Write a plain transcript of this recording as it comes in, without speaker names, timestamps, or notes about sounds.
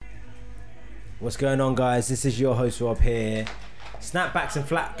What's going on, guys? This is your host Rob here. Snapbacks and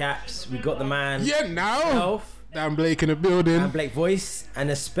FLATCAPS. We got the man. Yeah, now. Dan Blake in the building. Dan Blake voice and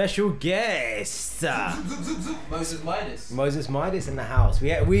a special guest. Moses Midas in the house.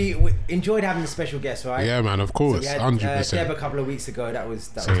 We enjoyed having a special guest, right? Yeah, man. Of course, 100%. Deb a couple of weeks ago. That was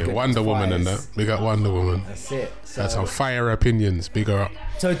good. Wonder Woman and that. We got Wonder Woman. That's it. So, that's our fire opinions. Big her up.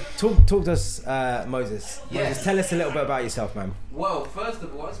 So talk to us, Moses. Yes. Moses, tell us a little bit about yourself, man. Well, first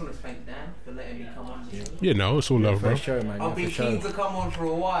of all, I just want to thank Dan for letting me come on the show. You know, it's all love, bro. Show, man. I've been keen to come on for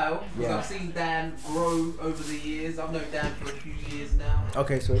a while because Yeah. I've seen Dan grow over the years. I've known Dan for a few years now.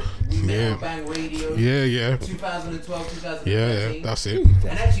 Okay, sweet. We met on Bang Radio. Yeah. 2012, 2013. Yeah, that's it. And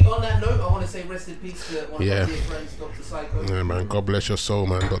actually, on that note, I want to say rest in peace to one of my dear friends, Dr. Psycho. Yeah, man. God bless your soul,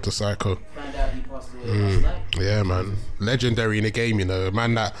 man. Dr. Psycho. Found out he passed away last night. Yeah, man. Legendary in the game, you know.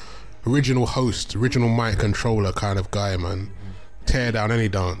 Man, that original host, original mic controller kind of guy, man. Tear down any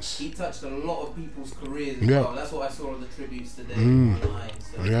dance. He touched a lot of people's careers as well. That's what I saw on the tributes today online.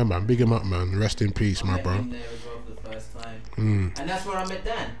 So Yeah, man. Big him up, man. Rest in peace, my bro. I met him there as well for the first time. And that's where I met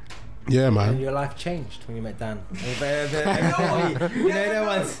Dan. Yeah, man. And your life changed when you met Dan.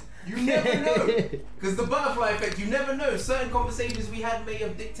 You never know. Because the butterfly effect, you never know. Certain conversations we had may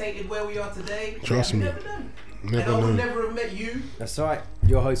have dictated where we are today. Trust me. You never know. Never I would know. never have met you. That's right.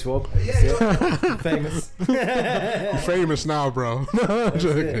 Your host, Rob. Yeah, Famous. You're famous now, bro. No, I'm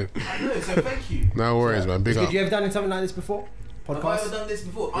joking. I know, so thank you. No worries, man. Big up. Did you ever done something like this before? Have I ever done this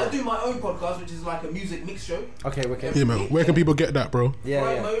before? I do my own podcast, which is like a music mix show. Okay. Yeah, man. Where can people get that, bro?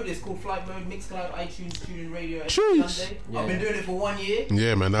 Flight Mode, it's called Flight Mode, Mixcloud, iTunes, TuneIn Radio, every Jeez. Sunday. Yeah. I've been doing it for 1 year.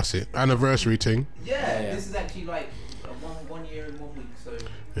 Yeah, man. That's it. Anniversary thing. Yeah, this is actually like one year and 1 week. So,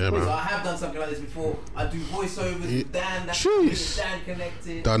 Yeah, man. so I have done something like this before. I do voiceovers with Dan. That's Jeez. Dan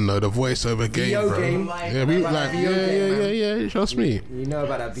connected. Done know the voiceover game, Video bro. game. Yeah, we like yeah. Trust me. You know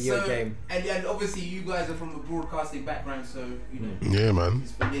about that video So, game. And obviously you guys are from a broadcasting background, so you know Yeah, man.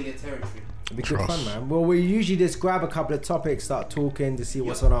 it's familiar territory. It'll be good Trust. fun, man. Well, we usually just grab a couple of topics, start talking to see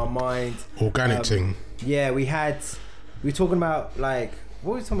what's on our mind. Organic thing. Yeah, we were talking about like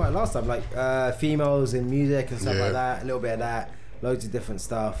what were we talking about last time? Like females in music and stuff like that. A little bit of that. Loads of different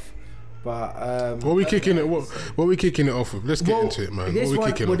stuff. But What we kicking it? What we kicking it off with? Let's get into it, man. This What we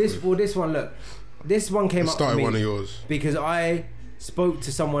one, kicking well, off this with? well, this one. Look, this one came up for Started me one of yours. because I spoke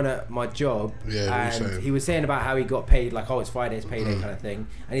to someone at my job, Yeah, what you and saying? he was saying about how he got paid, like, oh, it's Friday's payday kind of thing,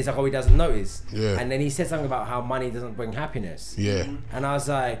 and he's like, oh, he doesn't notice. Yeah. And then he said something about how money doesn't bring happiness. Yeah. And I was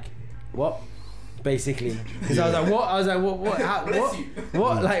like, what? Basically, because I was like, what? I was like, what? How, Bless what? you.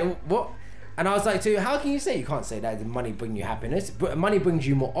 What? Like, what? And I was like, so how can you say you can't say that money bring you happiness? But money brings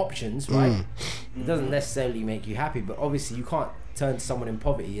you more options, right? It doesn't necessarily make you happy, but obviously you can't turn to someone in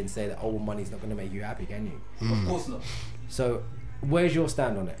poverty and say that, oh, money's not going to make you happy, can you? Of course not. So, where's your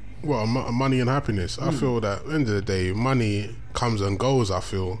stand on it? Well, money and happiness. I feel that at the end of the day, money comes and goes. I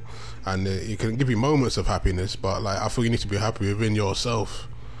feel, and it can give you moments of happiness, but like I feel you need to be happy within yourself.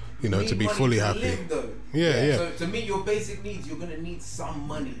 You know, to be money fully to happy. live, though. Yeah. So to meet your basic needs, you're gonna need some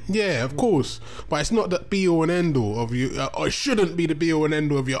money. Yeah, of course, but it's not the be all and end all of you, or it shouldn't be the be all and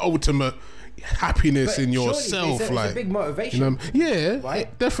end all of your ultimate happiness in surely yourself. it's like a big motivation. You know, yeah,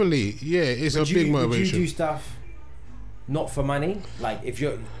 right? definitely. Yeah, it's a big motivation. Would you do stuff not for money? Like if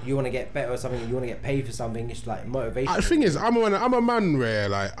you want to get better or something, you want to get paid for something, it's like motivation. The thing is, I'm a man where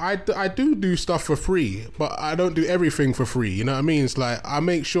like I do stuff for free, but I don't do everything for free. You know what I mean? It's like I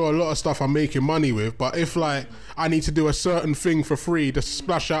make sure a lot of stuff I'm making money with, but if like I need to do a certain thing for free, to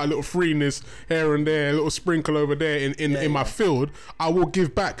splash out a little freeness here and there, a little sprinkle over there in my field, I will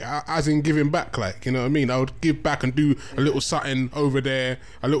give back, as in giving back. Like, you know what I mean? I would give back and do a little something over there,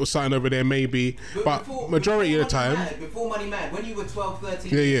 maybe. But majority of the time. Before Money Mad, when you were 12,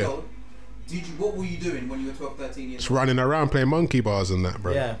 13 Yeah, years yeah. old, what were you doing when you were 12, 13 years Just old? running around playing monkey bars and that,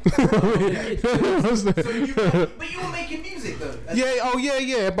 bro. Yeah. But you were making music though.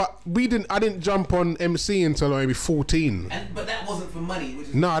 Yeah, but I didn't jump on MC until maybe 14. But that wasn't for money, which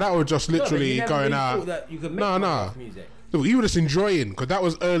is No, that was just literally No, but you never going really out. thought that you could make No. money off music. You were just enjoying, because that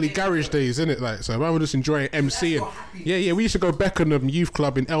was early garage days, innit? Like, so I was just enjoying MCing. your happiness. Yeah, we used to go Beckenham Youth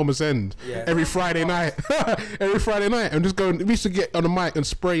Club in Elmer's End every Friday night. And just go. We used to get on the mic and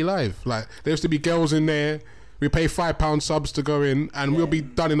spray live. Like, there used to be girls in there. We pay £5 subs to go in, and we'll be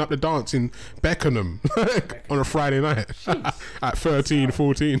dunning up the dance in Beckenham on a Friday night at 13,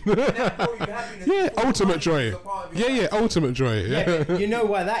 14. Yeah, ultimate joy. Yeah, ultimate joy. Yeah, but you know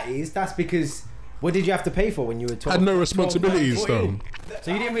why that is? That's because what did you have to pay for when you were 12? Had no responsibilities 12, 14?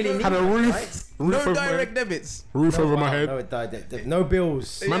 So you didn't really need Had a that, roof, right? over direct debits. Roof over my head. No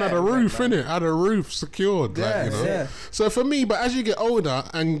bills. Man had a roof, innit? Had a roof secured. Yeah, like, you know? yeah. So for me, but as you get older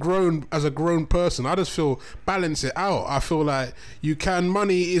and grown as a grown person, I just feel balance it out. I feel like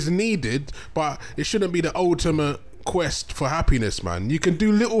money is needed, but it shouldn't be the ultimate quest for happiness, man. You can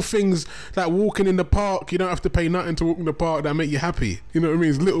do little things like walking in the park. You don't have to pay nothing to walk in the park that make you happy. You know what I mean?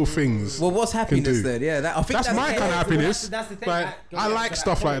 It's little things. Well, what's happiness then? Yeah, I think that's my kind of happiness. That's the thing. Like, I like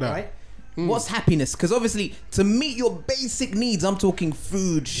stuff like that. Right? What's happiness? Because obviously, to meet your basic needs, I'm talking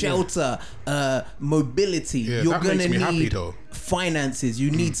food, shelter, mobility. Yeah, You're that gonna makes me happy, need though. finances.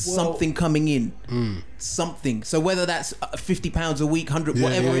 You need something coming in, something. So whether that's £50 a week, 100,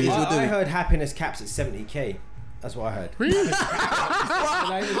 whatever it is you're doing. I heard happiness caps at 70k. That's what I heard. Really?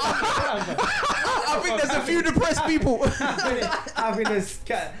 I think there's a few depressed people. Happiness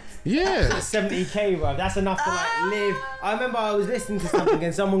cap. Yeah. 70k, bro. That's enough to like live. I remember I was listening to something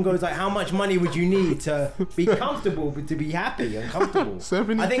and someone goes like, "How much money would you need to be comfortable, but to be happy and comfortable?"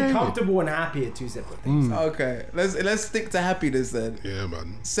 70K. I think comfortable and happy are two separate things. Okay, let's stick to happiness then. Yeah,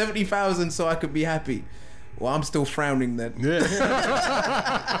 man. 70,000 so I could be happy. Well, I'm still frowning then. Yeah.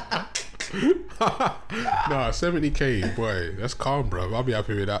 Nah, 70k, boy. That's calm, bro. I'll be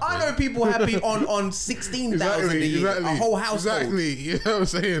happy with that. I man. know people happy on 16,000 a year, a whole household. Exactly. You know what I'm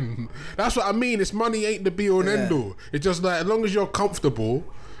saying? That's what I mean. It's money ain't the be all and end all. It's just like as long as you're comfortable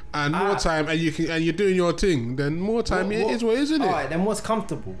and more time and you're doing your thing, then more time is what isn't it? Alright, then what's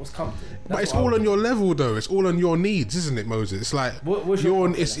comfortable? What's comfortable? But it's all on your level though. It's all on your needs, isn't it, Moses? It's like what's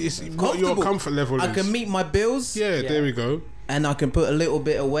your it's what your comfort level is. I can meet my bills. Yeah, there we go. And I can put a little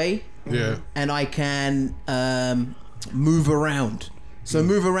bit away. Yeah. And I can move around. So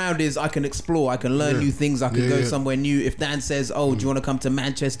move around is I can explore, I can learn new things, I can go somewhere new. If Dan says, "Oh, do you want to come to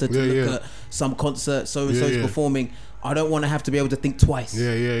Manchester to look at some concert so and so's performing?" I don't want to have to be able to think twice. Yeah.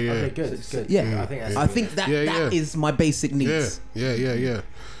 Okay, good. It's good. Yeah, I think that is my basic needs. Yeah.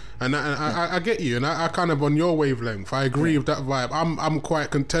 And I get you, and I kind of on your wavelength. I agree with that vibe. I'm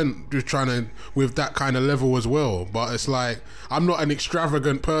quite content just with that kind of level as well. But it's like I'm not an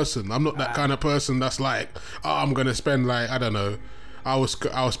extravagant person. I'm not that kind of person that's like, oh, I'm gonna spend like I don't know. I'll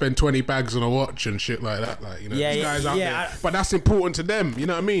spend 20 bags on a watch and shit like that. Like, you know, these guys out there. But that's important to them. You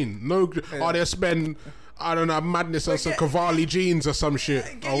know what I mean? They spend, I don't know, madness on some Cavalli jeans or some shit,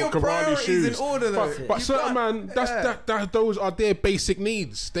 or Cavalli shoes. In order, though. But certain man, those are their basic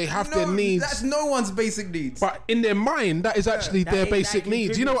needs. They have their needs. That's no one's basic needs. But in their mind, that is actually their basic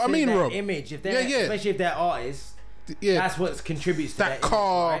needs. You know what I mean, Rob? Image, especially if they're artists. That's what contributes to that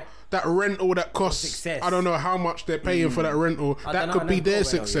car. Image, right? That rental that costs, success. I don't know how much they're paying for that rental. That could be their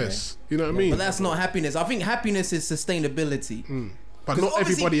success. You know what I mean? But that's not happiness. I think happiness is sustainability. But not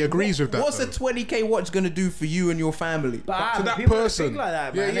everybody agrees with that. What's a 20k watch going to do for you and your family? But to that person, think like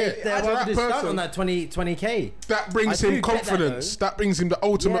that, man. They're to that person on that 20k. That brings him confidence. That brings him the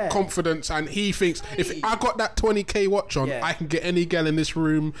ultimate confidence, and he thinks, if I got that 20k watch on, I can get any girl in this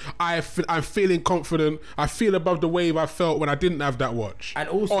room. I'm feeling confident. I feel above the wave I felt when I didn't have that watch, and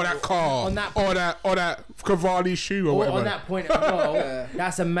also, or that car, or that Cavalli shoe, or whatever. On that point as well,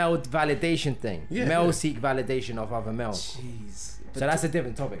 that's a male validation thing. Males seek validation of other males. Jeez. So that's a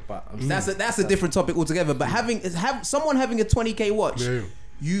different topic, but that's a different topic altogether. But someone having a 20k watch,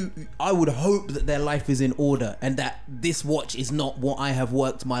 I would hope that their life is in order and that this watch is not what I have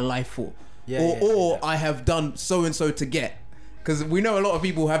worked my life for, or I have done so and so to get. Because we know a lot of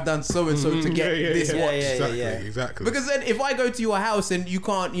people have done so and so to get this watch. Exactly. Because then, if I go to your house and you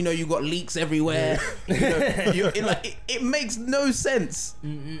can't, you got leaks everywhere, it makes no sense.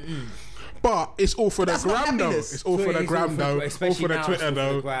 But it's all for the gram though. It's all for the gram though. All for the Twitter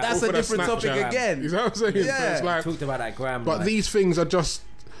though. That's a different topic again. You know what I'm saying? Yeah. So it's like, talked about that gram. But these things are just,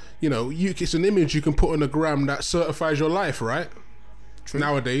 it's an image you can put on a gram that certifies your life, right?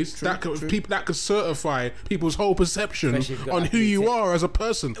 Nowadays, that could certify people's whole perception on who you are as a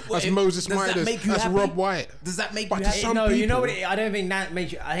person, as Moses Midas, as Rob White. Does that make you happy? No, you know what? I don't think that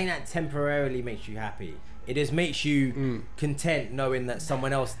makes you. I think that temporarily makes you happy. It just makes you content knowing that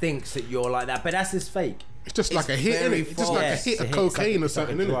someone else thinks that you're like that, but that's just fake. It's just like a hit, innit? It's just like a hit of cocaine or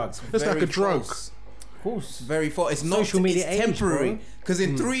something, innit? It's like a drug. Of course. Very false. It's not social media. It's temporary. Because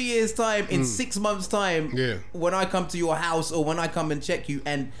in 3 years' time, in 6 months' time, when I come to your house or when I come and check you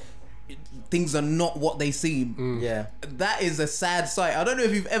and things are not what they seem. That is a sad sight. I don't know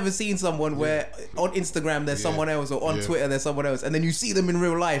if you've ever seen someone where on Instagram there's someone else or on Twitter there's someone else, and then you see them in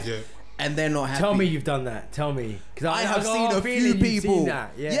real life. And they're not happy. Tell me you've done that. Tell me, because I have seen a few people.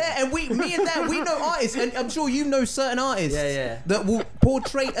 And me and Dan, we know artists, and I'm sure you know certain artists that will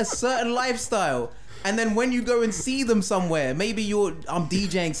portray a certain lifestyle. And then when you go and see them somewhere, maybe I'm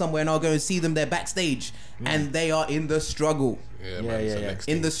DJing somewhere and I'll go and see them there backstage, and they are in the struggle. Yeah.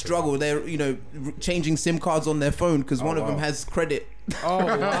 In the struggle, they're changing SIM cards on their phone because one of them has credit. Oh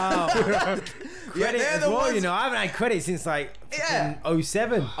wow! Credit they're as the well, ones- I haven't had credit since like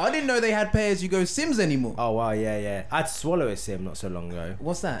 07. I didn't know they had pay-as-you-go SIMs anymore. Oh wow, yeah. I had to swallow a SIM not so long ago.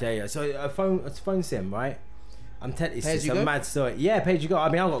 What's that? Yeah. So a phone SIM, right? It's just a Pay-as-you-go? mad story. Yeah, pay as you go. I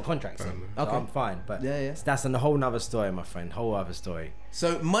mean, I've got contracts, so Okay. I'm fine. But Yeah. that's a whole nother story, my friend. Whole other story.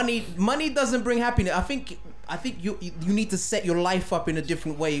 So money doesn't bring happiness. I think you need to set your life up in a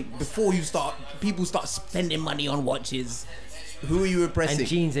different way before people start spending money on watches. Who are you impressing? And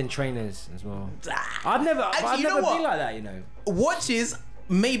jeans and trainers as well. I've never been like that, Watches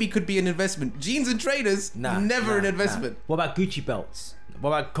maybe could be an investment. Jeans and trainers, never an investment. What about Gucci belts? What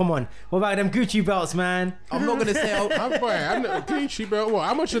about them Gucci belts, man? I'm not gonna say Gucci belt. What?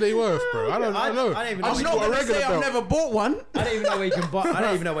 How much are they worth, bro? I don't know. I don't even know. I'm not gonna say I've never bought one. I don't even know where you can buy. I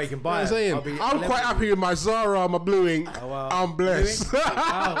don't even know where you can buy. I'm saying, I'm quite happy with my Zara, my blue ink. Oh, wow. I'm blessed.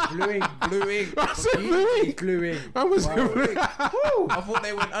 Blue ink. I said blue ink. Blue ink. I was blue ink. I thought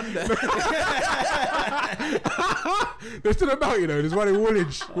they went under. There's still about, there's one in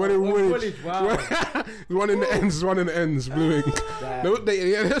Woolwich. Wow. One in the ends, blue ink.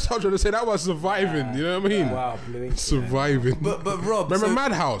 That's what I'm trying to say. That was surviving. You know what I mean? Wow, blue ink. Surviving. But Rob, Remember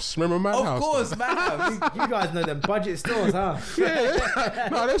Madhouse? Of course, Madhouse. You guys know them budget stores, huh? Yeah.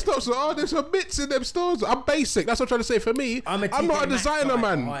 No, there's stores. There's some bits in them stores. I'm basic. That's what I'm trying to say. For me, I'm not a designer,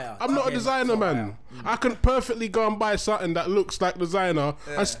 man. I'm not a designer, man. I can perfectly go and buy something that looks like designer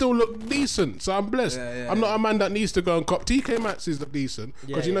and still look decent. So I'm blessed. I'm not a man that needs to go and cop. TK Maxx look decent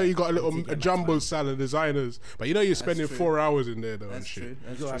because you got a jumbo salad designers, but you're spending 4 hours in there though and shit.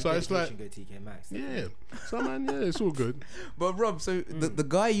 So it's like, go TK Maxx. yeah. So man, it's all good. But Rob, so the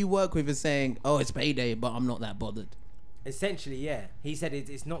guy you work with is saying, "Oh, it's payday, but I'm not that bothered." Essentially, yeah. He said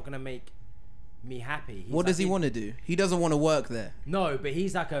it's not gonna make me happy. What does he want to do? He doesn't want to work there. No, but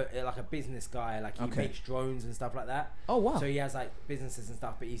he's like a business guy. Like he makes drones and stuff like that. Oh wow! So he has like businesses and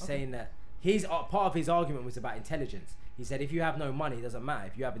stuff. But he's saying that part of his argument was about intelligence. He said if you have no money, it doesn't matter.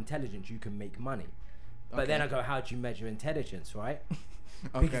 If you have intelligence, you can make money. But then I go, how do you measure intelligence, right?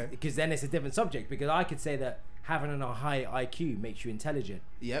 Because then it's a different subject. Because I could say that having a high IQ makes you intelligent.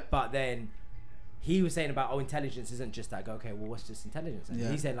 Yep. But then he was saying about intelligence isn't just that. Go, okay, well, what's just intelligence? And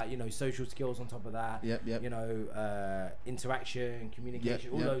he said social skills on top of that. Yep. Interaction,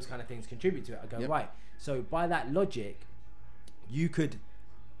 communication, all those kind of things contribute to it. I go, right. So by that logic, you could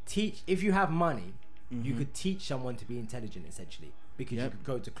teach, if you have money, you could teach someone to be intelligent essentially. Because you could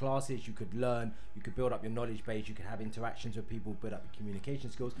go to classes, you could learn, you could build up your knowledge base, you could have interactions with people, build up your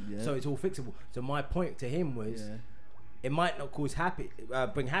communication skills. So it's all fixable. So my point to him was, it might not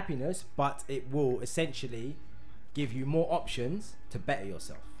bring happiness, but it will essentially give you more options to better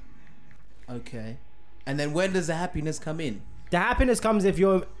yourself. Okay. And then when does the happiness come in? The happiness comes if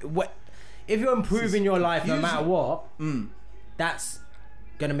you're improving your life no matter what. That's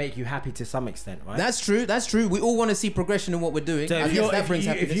gonna make you happy to some extent, right? That's true. We all want to see progression in what we're doing. So if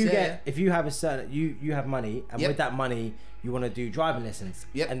you have a certain you have money, and with that money you want to do driving lessons,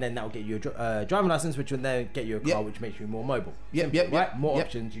 and then that will get you a driving license, which will then get you a car, which makes you more mobile. More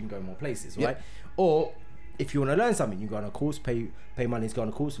options, you can go more places, right? Or if you want to learn something, you go on a course, pay money to go on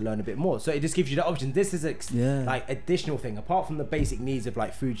a course, learn a bit more. So it just gives you the option. This is like additional thing apart from the basic needs of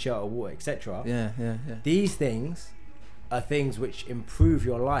like food, shelter, water, etc. These things are things which improve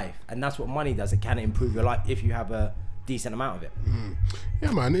your life, and that's what money does. It can improve your life if you have a decent amount of it.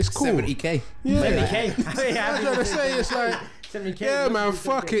 Yeah, man, it's cool. 70k. Yeah. 70k. I'm trying to say, it's like 70k. Yeah, man,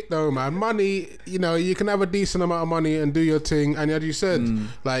 fuck it though, man. Money, you can have a decent amount of money and do your thing, and as you said,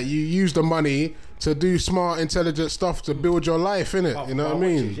 like you use the money to do smart, intelligent stuff to build your life, innit? You know what I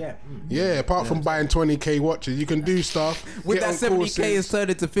mean? Watches, apart from buying 20k watches, you can do stuff. With that 70k is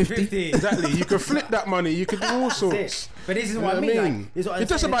turned into 50. Exactly. You can flip that money. You can do all sorts. But this is what I mean. Like, it's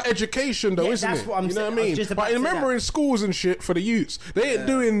just about education, though, isn't it? What I'm you know what I mean? But remember, in schools and shit for the youths, they ain't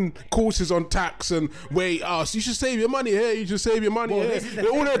doing courses on tax and so you should save your money here. You should save your money here.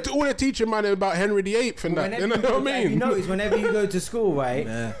 All they're teaching, man, about Henry VIII and that. You know what I mean? You notice whenever you go to school, right?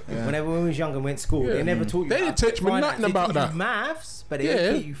 Whenever we was younger and went to school, they never taught you. They didn't teach me nothing about that. Maths, but they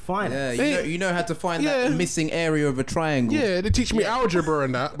didn't teach you finance. You know how to find that missing area of a triangle. Yeah, they teach me algebra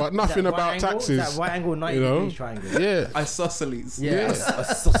and that, but nothing about taxes. That right angle, 90 degrees triangle. Yeah. Isosceles.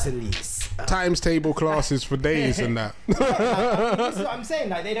 Isosceles. Times table classes for days and that. That's what I'm saying.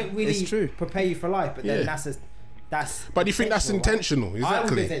 Like they don't really prepare you for life, but then that's. But you think that's intentional?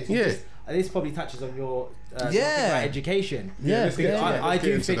 Exactly. This probably touches on your about education. I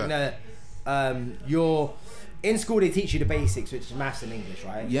do think that you're in school. They teach you the basics, which is maths and English,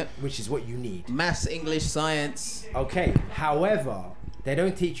 right? Yep. Which is what you need. Maths, English, science. Okay. However, they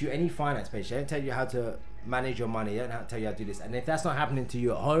don't teach you any finance basics. They don't tell you how to manage your money. They don't tell you how to do this. And if that's not happening to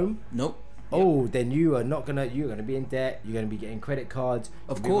you at home, nope. Oh, then you're gonna be in debt. You're gonna be getting credit cards.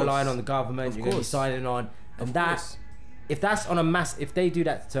 Of you're course, relying on the government. You're gonna be signing on, and if that's on a mass, if they do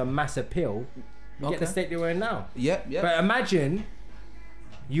that to a mass appeal, you get the state that we're in now. Yeah. But imagine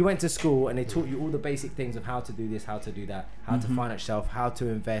you went to school and they taught you all the basic things of how to do this, how to do that, how to finance yourself, how to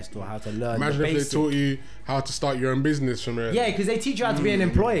invest, or how to learn. Imagine if they taught you how to start your own business from there. Yeah, because they teach you how to be an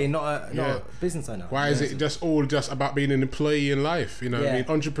employee, not a business owner. Why is it just about being an employee in life? You know, I mean,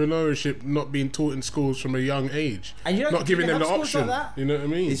 entrepreneurship not being taught in schools from a young age, and you not giving them the option. Like you know what I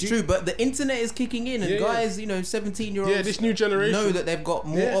mean? It's true, but the internet is kicking in, and guys, 17-year-olds, this new generation know that they've got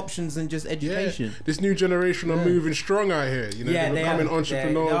more options than just education. Yeah. This new generation are moving strong out here. You know, they're becoming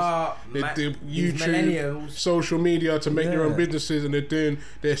entrepreneurs. They YouTube, social media to make their own businesses, and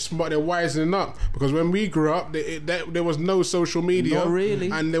they're smart, they're wising up. Because when we grew up, there was no social media, not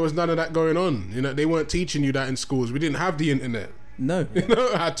really, and there was none of that going on. You know, they weren't teaching you that in schools. We didn't have the internet. No,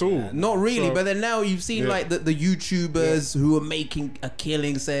 at all. Not really. So, but then now you've seen like the YouTubers who are making a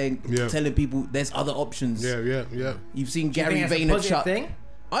killing, telling people there's other options. Yeah. You've seen Gary Vaynerchuk.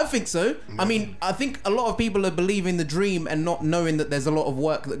 I think so. I mean, I think a lot of people are believing the dream and not knowing that there's a lot of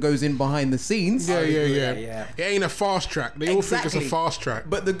work that goes in behind the scenes. Yeah. It ain't a fast track. They all think it's a fast track.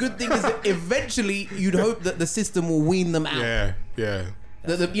 But the good thing is that eventually you'd hope that the system will wean them out. Yeah.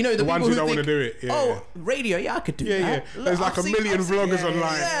 The ones who don't want to do it. Radio, I could do that. Yeah. There's like a million vloggers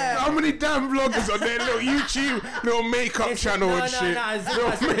online. Yeah. How many damn vloggers on their little YouTube, little makeup channel and shit?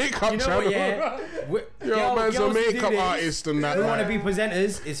 Little makeup channel. Yo, man's a makeup artist and that. Who want to be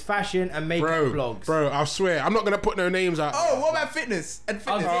presenters is fashion and makeup vlogs. Bro, I swear, I'm not gonna put no names out. Oh, what about fitness? And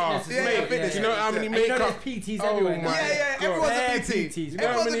fitness. Fitness. You know how many makeup PTs everywhere? Yeah. Everyone's a PT. You know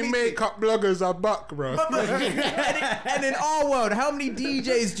how many makeup bloggers are buck, bro? And in our world, how many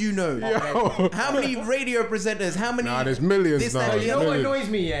DJs do you know? Yo. How many radio presenters? How many? Nah, there's millions now. You know what annoys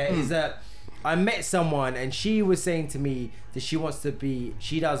me, is that I met someone and she was saying to me that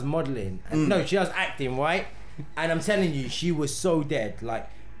she does modeling. No, she does acting, right? And I'm telling you, she was so dead. Like,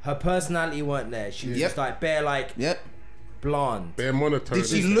 her personality weren't there. She was just like bare blonde. Bare monotone. Did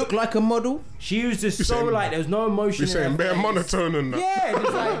she look like a model? She was just there was no emotion. You're saying bare monotone and that. Yeah,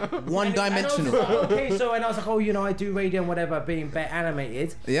 just like one-dimensional. Okay, so and I was like, I do radio and whatever, being bare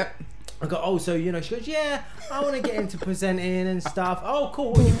animated. Yep. I go, so she goes, yeah, I want to get into presenting and stuff. Oh,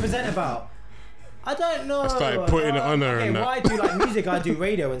 cool. What do you present about? I don't know. I started putting it on her and that. Well, I do like music, I do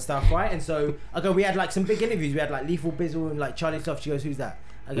radio and stuff, right? And so I go, we had like some big interviews. We had like Lethal Bizzle and like Charlie Sloth. She goes, who's that?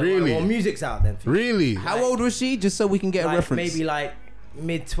 I go, really? Well, music's out then. Really? How old was she? Just so we can get a reference. Maybe like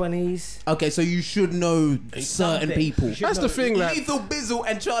mid-20s. Okay, so you should know certain people. That's the thing, like Lethal Bizzle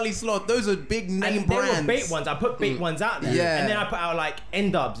and Charlie Sloth, those are big name brands. They were bait ones. I put bait ones out there. Yeah. And then I put out like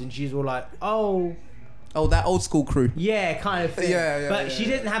N-dubs and she's all like, oh, that old school crew. Yeah, kind of thing. But she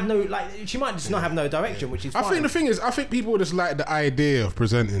didn't have no, she might just not have no direction, which is fine. I think the thing is, I think people just like the idea of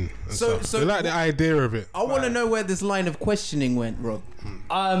presenting. So they like the idea of it. I want to know where this line of questioning went, Rob.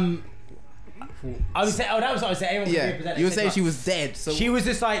 I would say, that was what I was saying. Everyone could be a presenter. You were saying she was dead. So she was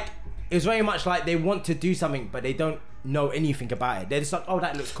just like, it was very much like they want to do something, but they don't know anything about it. They're just like,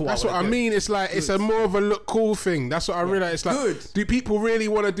 that looks cool. That's what I mean. It's like, it's a more of a look cool thing. That's what I realize. It's like, do people really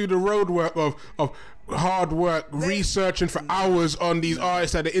want to do the road work of hard work, researching for hours on these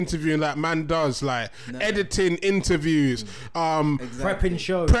artists that they're interviewing, like man does, like editing interviews, prepping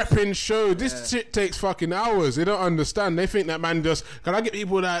shows. This shit takes fucking hours. They don't understand. They think that man just. Can I get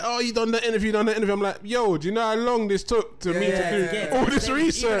people like, you done that interview? I'm like, yo, do you know how long this took to me to do all this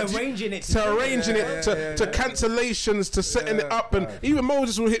research, arranging it, to cancellations, to setting it up, and even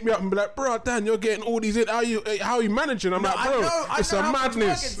Moses will hit me up and be like, bro, Dan, you're getting all these in. How are you managing? I'm like, bro, it's a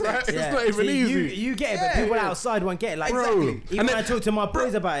madness. Right? It's not even easy. You get it, but people outside won't get it. Like, even when I talk to my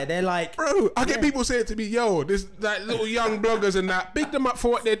boys about it, they're like, bro, I get people saying to me, yo, this like little young bloggers and that, big them up for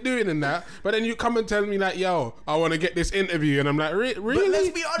what they're doing and that, but then you come and tell me like, yo, I want to get this interview, and I'm like, really? But let's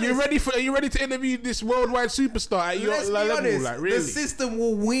be honest. Are you ready to interview this worldwide superstar at your level? Honest, like, really? The system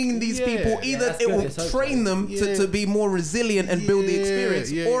will wean these people. Either it will train them to be more resilient and build the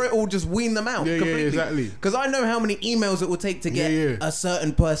experience, or it will just wean them out completely. Exactly. Because I know how many emails it will take to get a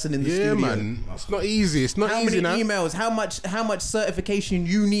certain person in the studio. Man. It's not not easy. It's not how easy many now. emails, how much certification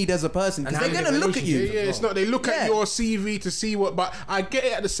you need as a person, because they're gonna look at you. Yeah, it's not. They look at your CV to see what. But I get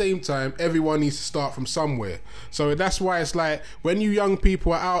it. At the same time, everyone needs to start from somewhere. So that's why it's like when you young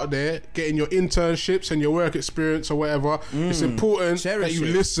people are out there getting your internships and your work experience or whatever, it's important that you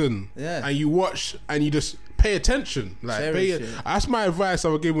listen and you watch and you just pay attention. Like, that's my advice I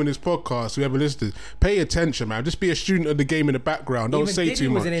would give on this podcast. Whoever listens, pay attention, man. Just be a student of the game in the background. Don't say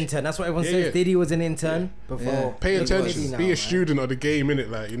too much. Diddy was an intern. That's what everyone says. Diddy was an intern before. Pay attention. Be a student of the game, innit?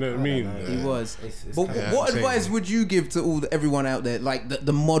 Like, you know what I mean? He was. But what advice would you give to everyone out there, like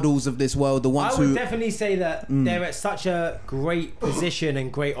the models of this world, the ones who? I would definitely say that they're at such a great position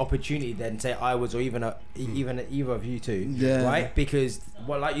and great opportunity than say I was, or even either of you two, right? Because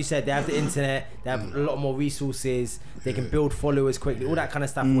like you said, they have the internet, they have a lot more resources, they can build followers quickly, all that kind of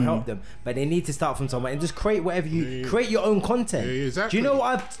stuff will help them. But they need to start from somewhere and just create whatever you create your own content. Exactly. Do you know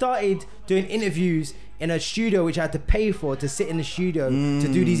what? I've started doing interviews in a studio which I had to pay for to sit in the studio to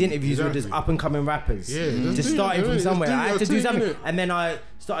do these interviews with just up and coming rappers. Just starting from somewhere. I had to do something, and then I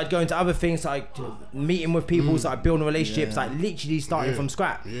started going to other things, like meeting with people, started building relationships, like literally starting from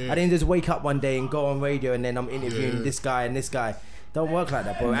scratch. I didn't just wake up one day and go on radio and then I'm interviewing this guy and this guy. Don't work like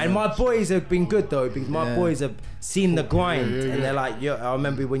that, bro. And my boys have been good though, because my boys have seen the grind, and they're like, "Yo, I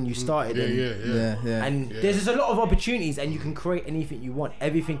remember when you started." And there's just a lot of opportunities, and you can create anything you want.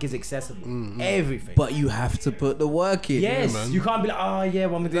 Everything is accessible. Everything. But you have to put the work in. Yes, you can't be like, "Oh yeah,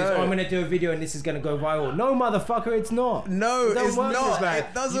 well, I'm gonna do this. Oh, I'm gonna do a video, and this is gonna go viral." No, motherfucker, it's not. No, it's not. Like,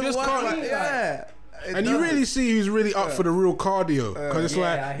 it doesn't work like that. And you really see who's really up for the real cardio, because it's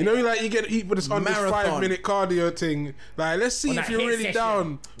like, you know, like you get people that's on this 5-minute cardio thing. Like, let's see if you're really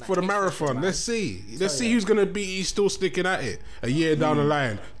down for the marathon. Let's see who's gonna be still sticking at it a year down the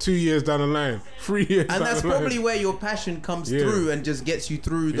line, 2 years down the line, 3 years. And that's probably where your passion comes through and just gets you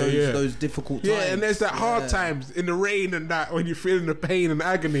through those difficult times. Yeah, and there's that hard times in the rain and that, when you're feeling the pain and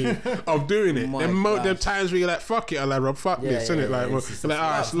agony of doing it. Them times where you're like, fuck it, I'll fuck this, innit? Like,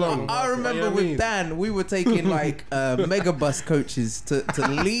 it's long. I remember with Dan, we were taking like megabus coaches to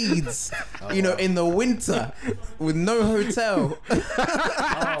Leeds, you know, in the winter with no hotel.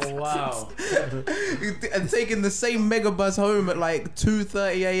 Oh wow! And taking the same megabus home at like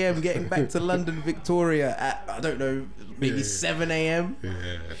 2:30 a.m, getting back to London Victoria at, I don't know, maybe 7 a.m.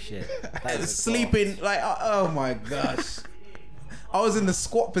 Shit. Sleeping like, oh my gosh. I was in the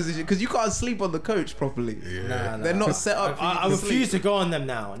squat position because you can't sleep on the coach properly. They're not set up. I refuse to go on them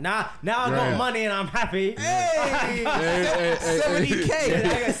now. Now I got money and I'm happy. Hey,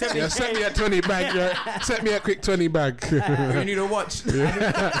 70k. Yeah, set me at 20 bag. Set me at quick 20 bag. You need a watch.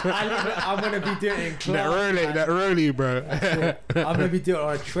 I'm gonna be doing it in class. That Rolly, bro. I'm gonna be doing it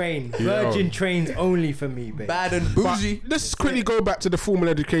on a train. Virgin trains only for me, babe. Bad and bougie. But let's quickly go back to the formal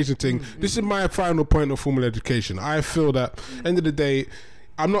education thing. This is my final point of formal education. I feel that end of the day,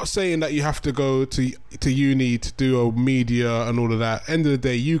 I'm not saying that you have to go to uni to do a media and all of that. End of the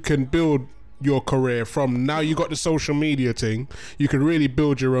day, you can build your career from now. You got the social media thing, you can really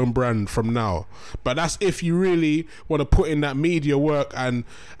build your own brand from now. But that's if you really want to put in that media work and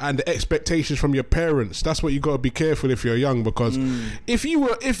the expectations from your parents. That's what you got to be careful if you're young, because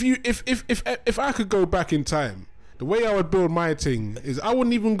if I could go back in time, the way I would build my thing is I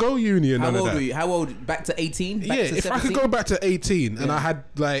wouldn't even go uni and none of that. How old were you? How old? Back to 18? Yeah, if 17? I could go back to 18 and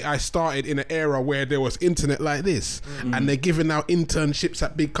I started in an era where there was internet like this, and they're giving out internships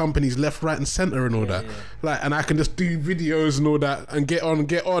at big companies left, right and centre and all that. Like, and I can just do videos and all that and get on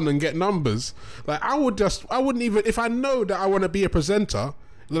and get numbers. Like, I wouldn't even, if I know that I want to be a presenter,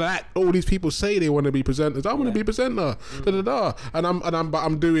 like all these people say they want to be presenters, I want to be a presenter, and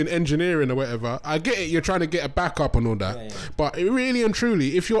I'm doing engineering or whatever. I get it, you're trying to get a backup and all that, but really and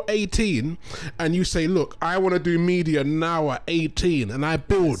truly, if you're 18 and you say, look, I want to do media now at 18, and I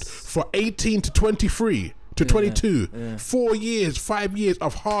build for 18 to 23 to 22, 4 years, 5 years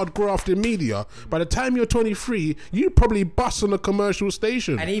of hard graft in media. By the time you're 23, you probably bust on a commercial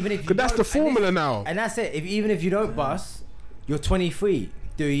station, and even if you, because that's the formula now, and that's it. Even if you don't bust, you're 23.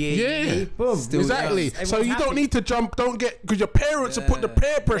 Do you? Boom. Exactly. So you don't need to jump. Don't get, because your parents will put the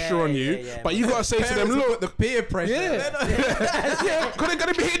peer pressure on you. But you gotta say to them, look, the peer pressure. Because they're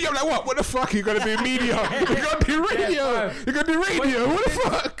gonna be hitting you. I'm like, what? What the fuck? You're gonna do media? You're gonna do radio? You're gonna do radio? What the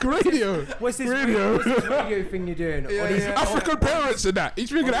fuck? Radio? What's this radio thing you're doing? African parents and that. He's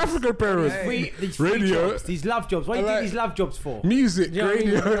speaking African parents. These radio. These love jobs. What do you do these love jobs for? Music,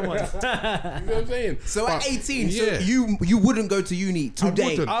 radio. You know what I'm saying? So at 18, so you wouldn't go to uni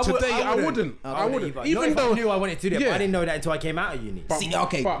today. I wouldn't. Even though I knew I wanted to do that, but I didn't know that until I came out of uni.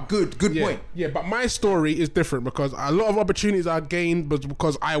 Good point. Yeah, but my story is different, because a lot of opportunities I gained was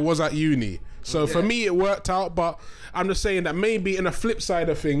because I was at uni. So for me, it worked out. But I'm just saying that maybe in a flip side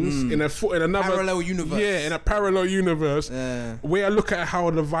of things, in another parallel universe. Yeah, in a parallel universe, where I look at how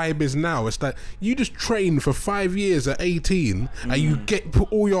the vibe is now, it's like you just train for 5 years at 18 and you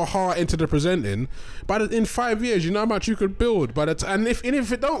put all your heart into the presenting. But in 5 years, you know how much you could build. And if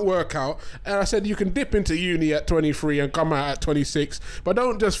it don't work out, and I said you can dip into uni at 23 and come out at 26, but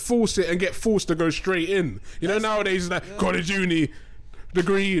don't just force it and get forced to go straight in. You know, nowadays it's like college, uni,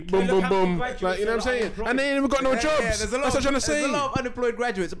 degree, boom, boom, boom. Like, you know what I'm saying? And they ain't even got no jobs. That's what I'm trying to say. There's a lot of unemployed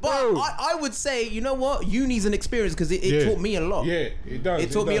graduates. But I would say, you know what? Uni's an experience because it taught me a lot. Yeah, it does.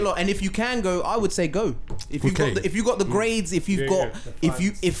 It taught me a lot. And if you can go, I would say go. If you got the grades, if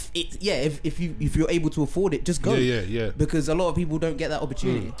you're able to afford it, just go. Yeah. Because a lot of people don't get that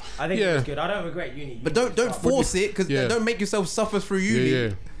opportunity. I think it was good. I don't regret uni. But don't force it because don't make yourself suffer through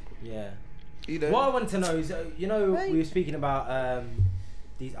uni. Yeah. You know? What I want to know is, we were speaking about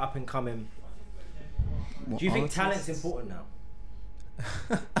these up and coming. Do you think talent's important now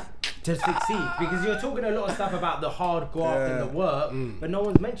to succeed? Because you're talking a lot of stuff about the hard graft and the work, but no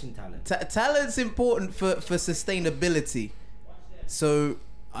one's mentioned talent. Talent's important for sustainability. So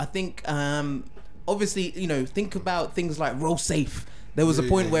I think, obviously, think about things like Roll Safe. There was a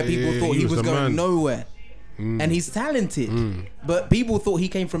point where people thought he was going nowhere. And he's talented, but people thought he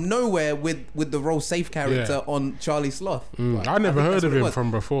came from nowhere with the Roll Safe character on Charlie Sloth. I never heard of him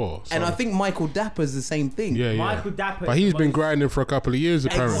from before. So. And I think Michael Dapper's the same thing. Michael Dapper, but he's been grinding for a couple of years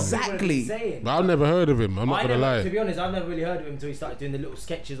apparently. Exactly. But I've never heard of him. I'm not gonna lie. To be honest, I've never really heard of him until he started doing the little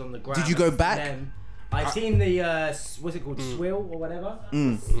sketches on the ground. Did you go back? I've seen the what's it called, Swill or whatever.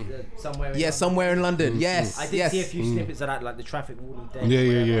 Somewhere in London. Yes. I did see a few snippets of that, like the traffic warden thing.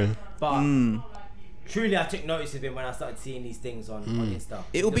 Yeah. But. Truly, I took notice of him when I started seeing these things on Insta.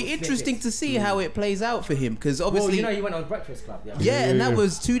 It'll be interesting to see how it plays out for him because obviously, he went on Breakfast Club. And that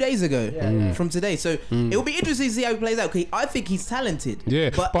was 2 days ago from today. So it'll be interesting to see how it plays out. I think he's talented.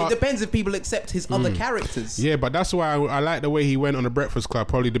 But it depends if people accept his other characters. Yeah, but that's why I like the way he went on the Breakfast Club,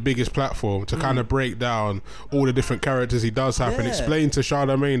 probably the biggest platform, to kind of break down all the different characters he does have and explain to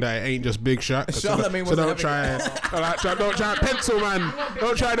Charlamagne that it ain't just Big Shaq. Charlamagne so don't try and pencil man.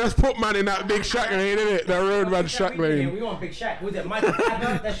 Don't try to put man in that Big Shaq lane. It? The road man Shaq lane. We want Big Shaq. Was it Michael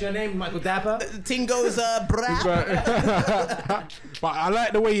Dapper? That's your name, Michael Dapper? Tingo's brat. But I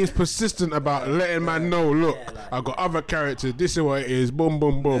like the way he's persistent about letting man know, look, I got other characters. This is what it is. Boom,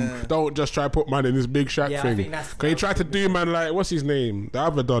 boom, boom. Don't just try to put man in this Big Shaq thing. Because he tried to do man like, what's his name? The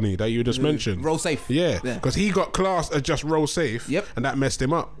other Donny that you just mentioned. Roll Safe. Yeah. Because he got classed as just Roll Safe. Yep. And that messed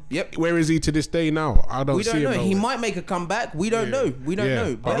him up. Yep. Where is he to this day now? We don't know. He might make a comeback. We don't know. We don't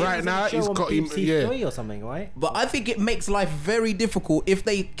know. But right now, he's got him. Or something, right? But I think it makes life very difficult if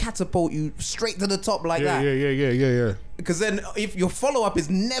they catapult you straight to the top like that. Yeah. Because then, if your follow up is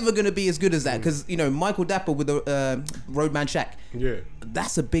never going to be as good as that, because Michael Dapper with the Roadman Shaq,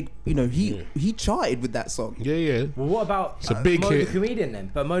 that's a big, he charted with that song. Well, what about it's a big Mobo hit. the Comedian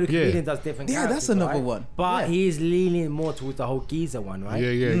then? But Mobo the Comedian does different. Yeah, that's another one. But he is leaning more towards the whole geezer one, right?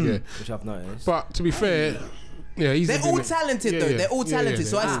 Yeah. Which I've noticed. But to be fair, they're all talented though. They're all talented.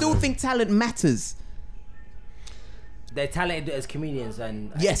 So I still think talent matters. They're talented as comedians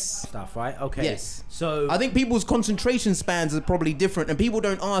and stuff, right? Okay. Yes. So I think people's concentration spans are probably different, and people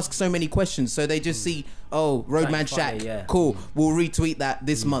don't ask so many questions, so they just see, Roadman Shaq, cool, we'll retweet that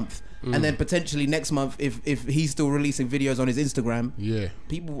this month. And then potentially next month, if he's still releasing videos on his Instagram,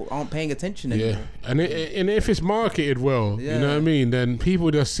 people aren't paying attention anymore. And if it's marketed well, you know what I mean, then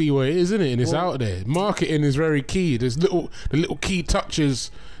people just see what it is, isn't it? And it's out there. Marketing is very key. There's the little key touches.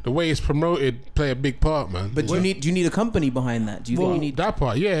 The way it's promoted play a big part, man. But do you need a company behind that? Do you think you need that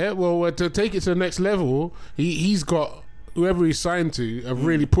part? Yeah. Well, to take it to the next level, he's got whoever he's signed to have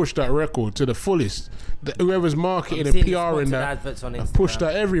really pushed that record to the fullest. Whoever's marketing and PR in that have pushed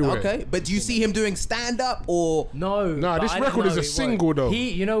that everywhere. Okay, but do you see him doing stand up or no? This record is a single though.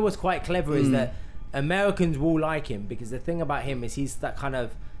 You know what's quite clever is that Americans will like him because the thing about him is he's that kind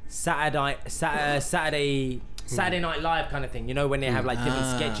of Saturday Night Live kind of thing, when they have like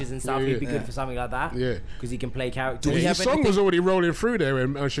different sketches and stuff. He'd be good for something like that. Yeah, because he can play characters. His song was already rolling through there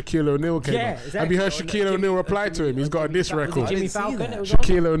when Shaquille O'Neal came out. Exactly. Have you heard Shaquille O'Neal reply to him? He's got a diss record. Jimmy Falcon.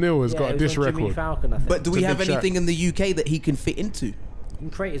 Shaquille O'Neal has got a diss record. Jimmy Falcon, I think. But do we have anything in the UK that he can fit into? He can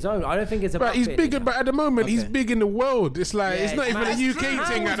create his own. I don't think it's about. But he's bigger. But at the moment, he's big in the world. It's like it's not even a UK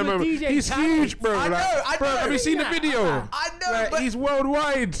thing at the moment. He's huge, bro. I know. Bro, have you seen the video? I know. But he's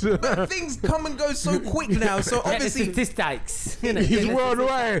worldwide. But things come and go so quick now. So obviously, statistics. He's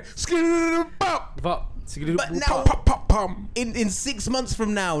worldwide. But now, in 6 months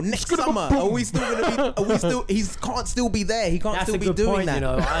from now, next summer, are we still gonna be? Are we still? He can't still be there. He can't still be doing that. You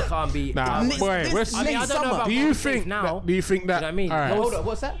know, I can't be. Nah, boy, I don't know about do you think that? Do you think that? You know what I mean? Right. Hold on,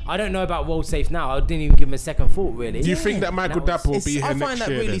 what's that? I don't know about World Safe now. I didn't even give him a second thought, really. Do you think that Michael Dapp will be here next year? I find that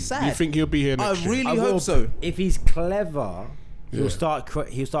really sad. Do you think he'll be here next year? I really hope so. If he's clever, he'll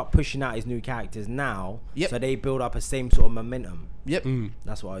start pushing out his new characters now, so they build up a same sort of momentum. Yep,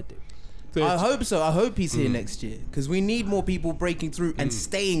 that's what I do. I hope so. I hope he's here next year because we need more people breaking through and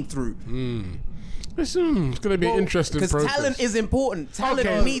staying through. It's going to be an interesting process. Because talent is important.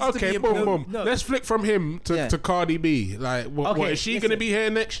 Talent needs to be important. No. Let's flick from him to Cardi B. Like, what is she going to be here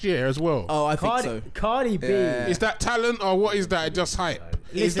next year as well? Oh, I think so. Cardi B. Is that talent or what is that? Just hype?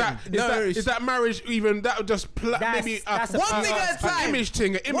 Is that marriage even? That would just maybe that's one thing at a time. Image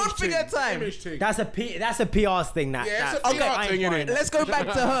thing. One thing at a time. That's a PR thing. It's a PR thing, innit? Let's go back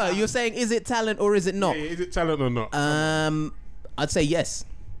to her. You're saying, is it talent or is it not? Yeah, is it talent or not? I'd say yes.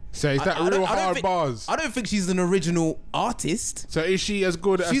 So is that real hard bars? I don't think she's an original artist. So is she as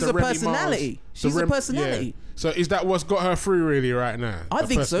good as she's the a Remy personality? Mars, she's a personality. Yeah. So is that what's got her through really right now? I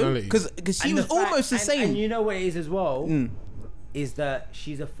think so. Because she was almost the same. And you know what it is as well? Is that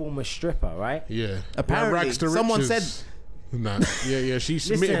she's a former stripper, right? Yeah. Apparently. Someone said... Nah, yeah,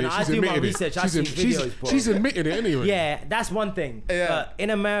 she's admitted it. I do my research. I see videos, bro. She's admitted it anyway. Yeah, that's one thing. But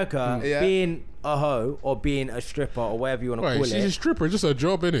in America, being a hoe or being a stripper or whatever you want to call it. She's a stripper, just a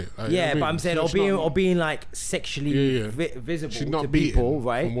job, innit? Like, but I'm saying, or being like sexually visible to people,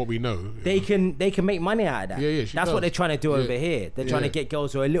 right? From what we know, they can make money out of that. Yeah, that's what they're trying to do over here. They're trying to get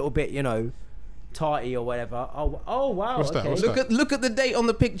girls who are a little bit, you know, tarty or whatever. Oh wow. What's okay. that? Look at the date on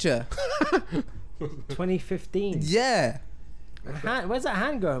the picture. 2015. Yeah. Where's that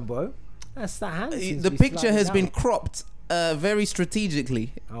hand going, bro? That's that hand. The picture has been cropped very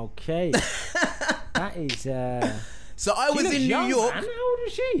strategically. Okay. That is. So I was in New York. Man. How old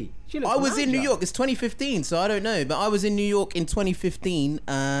was she? I was in New York. It's 2015, so I don't know. But I was in New York in 2015,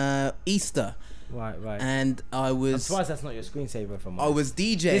 Easter. Right. And I was. I'm surprised that's not your screensaver from us. I was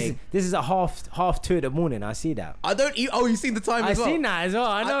DJing. This is a half 2 in the morning. I see that. I don't. You've seen the time as well. I've seen that as well.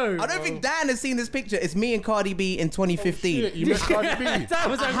 I know. I don't think Dan has seen this picture. It's me and Cardi B in 2015. Oh, shit, you met Cardi B. I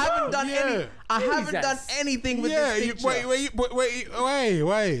haven't done any. I haven't done anything with this picture. Wait.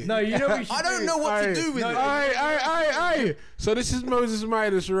 No, you know what you should I don't know what to do with it. Aye. So this is Moses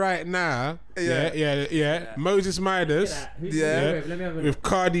Midas right now. Yeah. Moses Midas. Let me have a look. With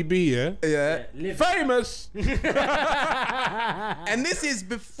Cardi B, Yeah. Famous. And this is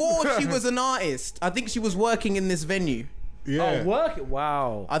before she was an artist. I think she was working in this venue. Yeah. Oh, work?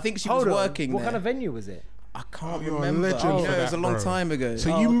 Wow. I think she was working What there. kind of venue was it? I can't remember. It was a long time ago.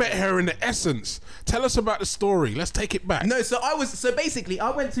 So you met her in the essence. Tell us about the story. Let's take it back. No, so basically I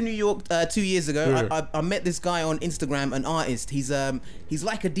went to New York 2 years ago. Yeah. I met this guy on Instagram, an artist. He's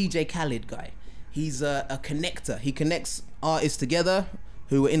like a DJ Khaled guy. He's a connector. He connects artists together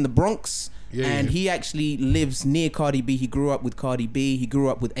who are in the Bronx. He actually lives near Cardi B. He grew up with Cardi B. He grew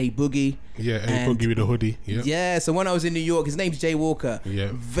up with A Boogie. Yeah, A Boogie with the hoodie. Yeah. So when I was in New York, his name's Jay Walker. Yeah.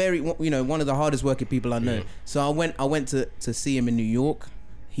 Very, one of the hardest working people I know. Yeah. So I went to see him in New York.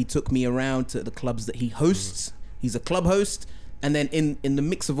 He took me around to the clubs that he hosts. He's a club host. And then in the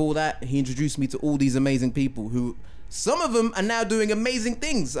mix of all that, he introduced me to all these amazing people who, some of them are now doing amazing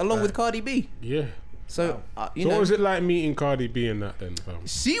things along with Cardi B. Yeah. So, what was it like meeting Cardi B in that then, fam?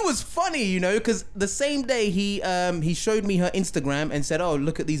 She was funny, because the same day he showed me her Instagram and said, "Oh,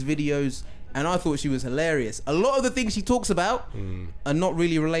 look at these videos," and I thought she was hilarious. A lot of the things she talks about are not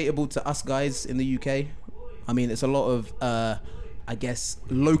really relatable to us guys in the UK. I mean, it's a lot of, I guess,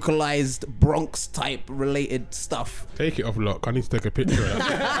 localized Bronx type related stuff. Take it off, lock. I need to take a picture of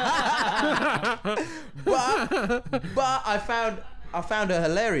that. but I found her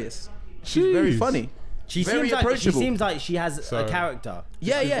hilarious. She's Jeez. very funny. She Very seems approachable. like she has a character.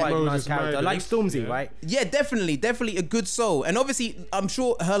 Yeah. Quite a nice Moses character, Midas, like Stormzy, right? Yeah, definitely a good soul. And obviously, I'm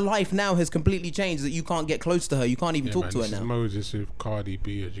sure her life now has completely changed. That you can't get close to her. You can't even talk to her this now. Is Moses with Cardi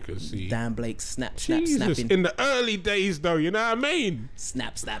B, as you can see. Dan Blake snapping. In the early days, though, you know what I mean?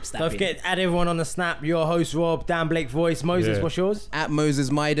 Snapping. Don't forget, add everyone on the snap. Your host, Rob, Dan Blake voice. Moses, what's yours? At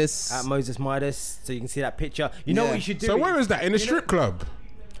Moses Midas. At Moses Midas. So you can see that picture. You know what you should do? So where is that? In a strip club?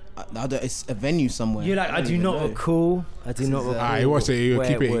 It's a venue somewhere. You're like, I do not recall. I do not recall. What's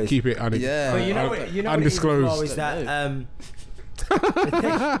it? Keep it Yeah. But you know what undisclosed. is that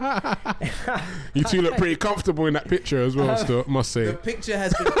You two look pretty comfortable in that picture as well, still, must say. The picture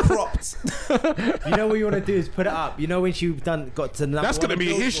has been cropped. You know what you want to do is put it up. You know when you've got to that's going to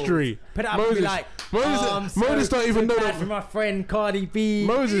be history. Put it up and be like, Moses don't even know that. For my friend Cardi B.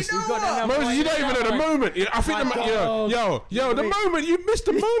 Moses, you don't even know the moment. I think the moment, you missed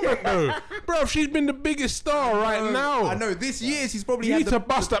the moment though. Bro, she's been the biggest star right now. I know, this year she's probably You need to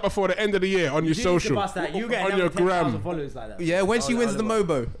bust that before the end of the year on your social. You get on your gram. Followers like that. Yeah, when she wins the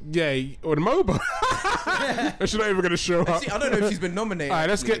Mobo. Yeah, or the Mobo. She's not even going to show up. I don't know if she's been nominated. All right,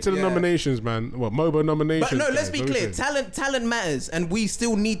 let's get to the nominations, man. What, Mobo nominations? But no, let's be clear. Talent matters, and we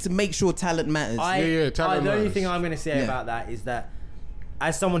still need to make sure talent matters. Talent matters. The only thing I'm going to say about that is that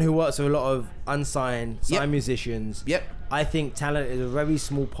as someone who works with a lot of unsigned musicians, I think talent is a very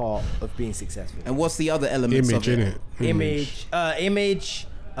small part of being successful. And what's the other elements of it? Image,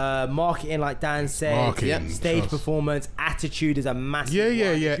 marketing, like Dan said, stage performance, attitude is a massive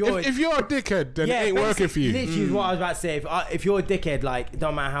one. If you're a dickhead, then it ain't working for you. Literally is what I was about to say. If you're a dickhead, like, it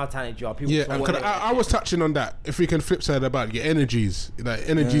don't matter how talented you are, people I was touching on that. If we can flip side about your energies, like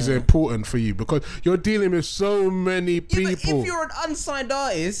energies are important for you because you're dealing with so many people. But if you're an unsigned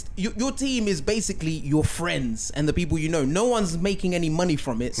artist, your team is basically your friends and the people you know. No one's making any money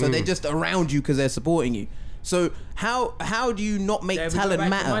from it, so they're just around you because they're supporting you. So how do you not make talent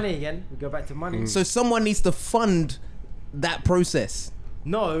matter? Money again. We go back to money. So someone needs to fund that process.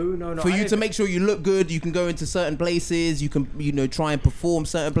 No. For you to make sure you look good, you can go into certain places. You can, try and perform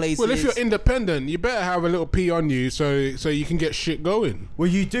certain places. Well, if you're independent, you better have a little P on you so you can get shit going. Well,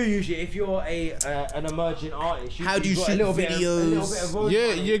 you do usually. If you're an emerging artist, how do you shoot videos?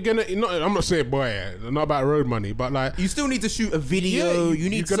 You're gonna. I'm not saying not about road money, but like you still need to shoot a video. You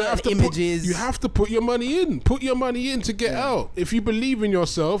need certain images. You have to put your money in. Put your money in to get out. If you believe in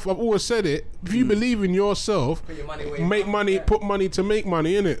yourself, I've always said it. If you believe in yourself, make money. Put money to make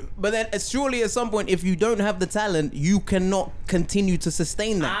money in it. But then surely at some point, if you don't have the talent, you cannot continue to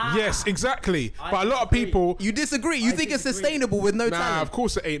sustain that. Yes, exactly. But a lot of people, you disagree. You think it's sustainable with no talent? Nah, of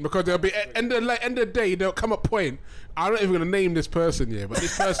course it ain't, because there'll be end of the day there'll come a point. I'm not even gonna name this person but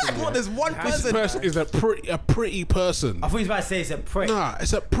this person. There's one person. This person is a pretty person. I thought you was about to say it's a prick. Nah,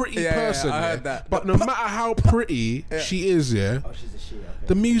 it's a pretty person. I heard that. But no matter how pretty she is, oh, she's a she. Okay.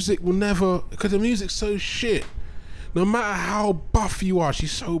 The music will never, because the music's so shit. No matter how buff you are,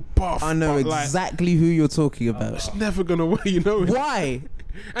 she's so buff. I know exactly who you're talking about. It's never gonna work, Why?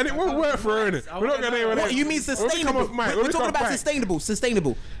 And it won't work for her, innit? We're not gonna name her. What you mean sustainable? We're talking about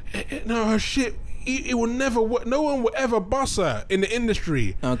sustainable. No, her shit. It will never work. No one will ever bust her in the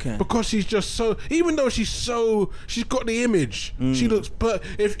industry. Okay. Because she's just so. Even though she's got the image. She looks. But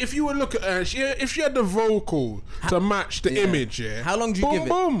if you would look at her, if she had the vocal to match the image, How long do you give it?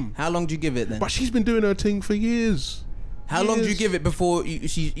 Boom. How long do you give it then? But she's been doing her thing for years. How long do you give it before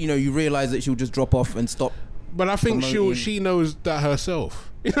you realize that she'll just drop off and stop? But I think she knows that herself.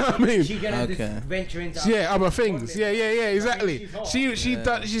 You know what I mean? She gonna venture into other things. Yeah, exactly.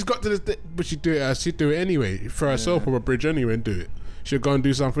 She's got to this, but she'd do it anyway for herself or a bridge anyway and do it. She'll go and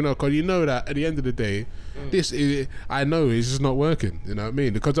do something else because you know that at the end of the day, this is it's just not working. You know what I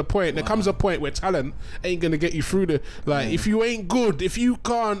mean? Because there comes a point where talent ain't gonna get you through the if you ain't good, if you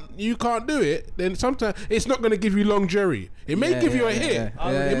can't do it, then sometimes it's not gonna give you longevity. It may give you a hit.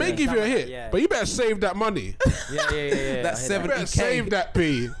 It may give you a hit, but you better save that money. That's 70K. You better save that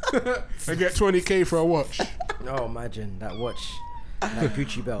P and get 20K for a watch. Oh, imagine that watch, that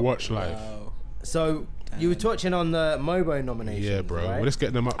Gucci belt. Watch life. Wow. So. You were touching on the Mobo nominations. Yeah, bro. Right? Well, let's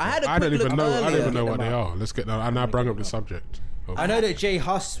get them up. I don't even know what they are. Let's get them. And I bring up the subject. I know that Jay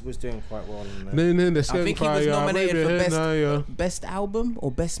Huss was doing quite well. I think he was nominated for best album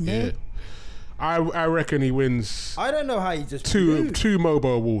or best male. Yeah. I reckon he wins. I don't know how he just two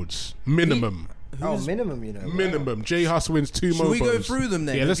Mobo awards minimum. Minimum, Minimum. Jay Huss wins 2 Mobos. Should we go through them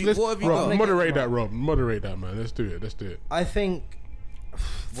then? Yeah, let's what have you Rob, got? Moderate that, Rob. Moderate that, man. Let's do it. I think.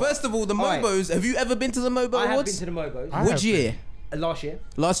 First of all, the Mobos. Have you ever been to the Mobo Awards? I have been to the Mobos. Which year? Last year.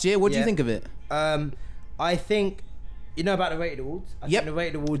 Last year? What do you think of it? I think, about the Rated Awards. I think the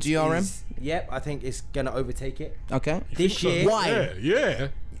Rated Awards GRM? I think it's going to overtake it. Okay. This year. Why? Yeah.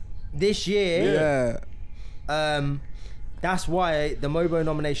 This year. That's why the Mobo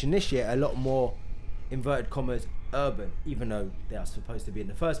nomination this year a lot more, inverted commas, urban, even though they are supposed to be in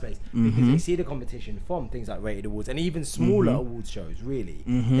the first place, because they see the competition from things like Rated Awards and even smaller awards shows. Really,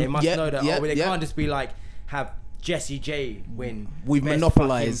 they must know that they can't just be like have Jessie J win. We've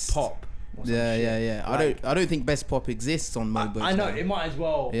monopolized pop. Yeah. Like, I don't think best pop exists on Mobo. I know it might as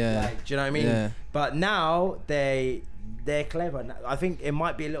well. Yeah. Do you know what I mean? Yeah. But now they're clever. I think it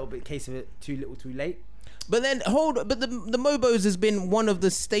might be a little bit case of it too little, too late. But then the Mobos has been one of the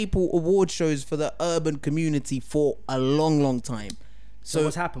staple award shows for the urban community for a long time. So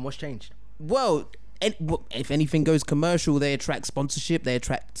what's happened? What's changed? Well, if anything goes commercial, they attract sponsorship. They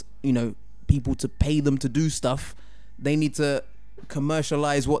attract, people to pay them to do stuff. They need to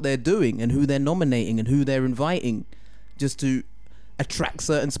commercialize what they're doing and who they're nominating and who they're inviting, just to attract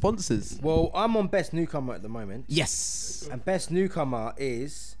certain sponsors. Well, I'm on Best Newcomer at the moment. Yes. And Best Newcomer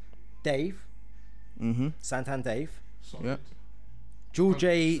is Dave. Santan Dave. Yeah. Jewel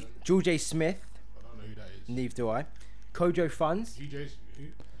J. Smith. I don't know who that is. Neither do I. Kojo Funds.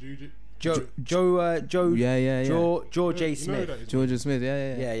 Joe. Joe J. Smith. Georgia Smith.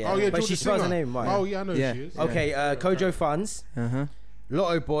 Yeah. Oh yeah, but she spells her name right. Oh yeah, I know who she is. Okay, Kojo Funds.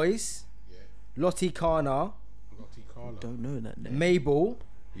 Lotto Boys. Yeah. Lottie Kana. Don't know that name. Mabel.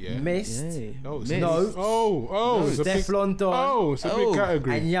 Yeah. Mist. Mist. No. Oh, it's a big, Teflon Don. it's a big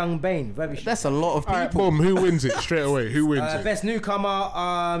category. And Young Bane. That's a lot of people. Alright, boom. Who wins it straight away? Who wins it? Best Newcomer.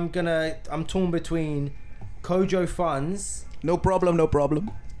 I'm torn between Kojo Funds. No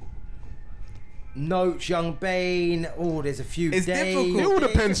problem. Notes, Young Bane. Oh, there's a few. It's Dave. difficult. It all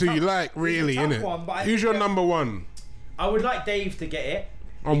depends who you like, really, It's a tough innit? one, but I Who's think your number one? I would like Dave to get it.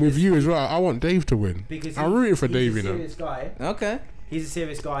 I'm with you as well. I want Dave to win. Because I'm rooting for Dave, he's you a know. serious guy. Okay. He's a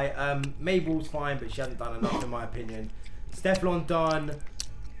serious guy. Mabel's fine, but she hasn't done enough in my opinion. Teflon Don.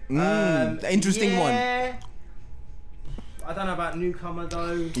 Interesting one. I don't know about Newcomer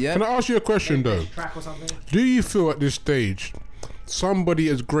though. Yeah. Can I ask you a question though? Track or something. Do you feel at this stage somebody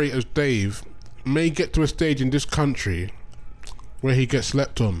as great as Dave may get to a stage in this country where he gets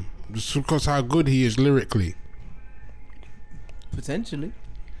slept on just because how good he is lyrically? Potentially.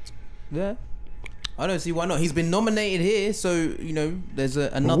 Yeah. I don't see why not. He's been nominated here, so there's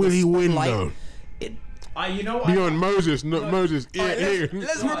another. But will he win spotlight. though? You know what? Beyond Moses, Moses.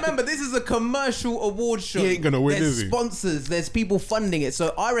 Let's remember, this is a commercial award show. He ain't gonna win, there's is he? sponsors, there's people funding it,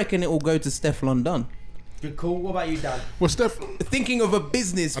 so I reckon it will go to Teflon Don. Good call. What about you, Dan? Well, Steph, Thinking of a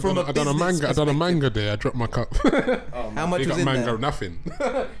business I done a manga. I done a manga there. I dropped my cup. How much You was got in mango, there? nothing.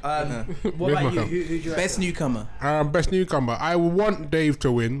 What about you? Welcome. Who do you Best reckon? newcomer. Best newcomer. I want Dave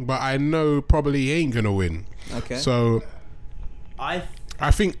to win, but I know probably he ain't gonna win. Okay. So I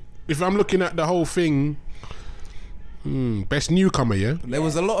think if I'm looking at the whole thing, best newcomer, yeah. There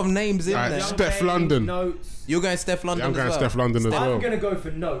was a lot of names in there. Steph London. Notes. You're going Steph London. I'm going as well. Steph London as well. I'm gonna go for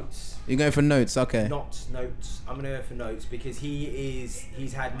Notes. You're going for Notes, okay. Not Notes. I'm gonna go for Notes because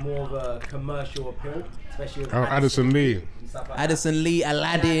he's had more of a commercial appeal, especially with Addison Lee. and stuff like Addison Lee,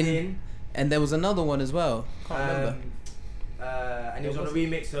 Aladdin, Aladdin. and there was another one as well. Can't remember. And he was on a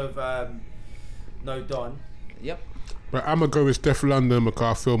remix of No Don. Yep. But I'm gonna go with Steph London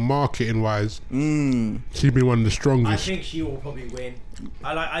because I feel marketing wise, she's been one of the I strongest. think she will probably win.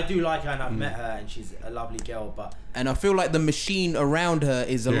 I do like her and I've met her and she's a lovely girl, but And I feel like the machine around her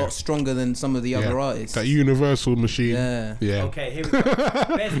is a lot stronger than some of the other artists. That Universal machine. Yeah. okay, here we go.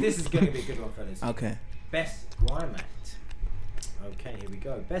 This is gonna be a good one, fellas. Okay. Best Grime Act. Okay, here we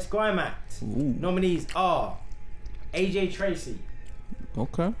go. Best Grime Act. Nominees are AJ Tracy,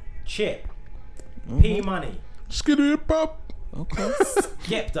 Okay. Chip, P Money, Skiddy Pop. Okay.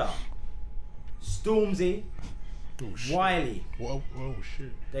 Skepta, Stormzy, Wiley. Oh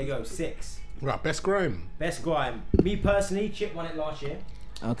shit. There you go, 6. Right, best grime. Best Grime. Me personally, Chip won it last year.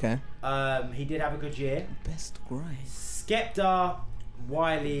 Okay. He did have a good year. Best grime. Skepta,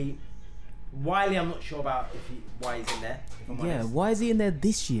 Wiley. Wiley, I'm not sure about why he's in there. If I'm Yeah, honest. why is he in there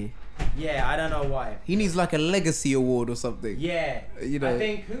this year? Yeah, I don't know why. He needs like a legacy award or something. Yeah, You know, I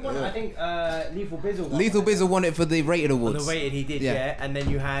think who won? yeah. I think Lethal Bizzle. Won Lethal it. Bizzle won it for the rated On awards. the rated, he did. Yeah. Yeah, and then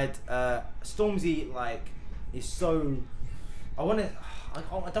you had Stormzy. Like, is so. I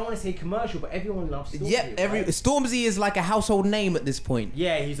don't want to say commercial, but everyone loves Stormzy. Yep, right? Stormzy is like a household name at this point.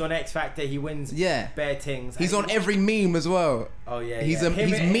 Yeah, he's on X Factor. He wins. Yeah. Bare things. He's And on every meme as well. Oh yeah, he's yeah. a-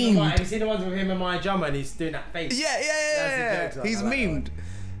 he's Him- memed. Have you seen the ones with him and Maya Jama and he's doing that face? Yeah. That's the jokes, He's I like that memed. one.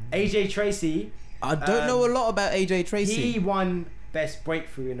 AJ Tracy. I don't know a lot about AJ Tracy. He won Best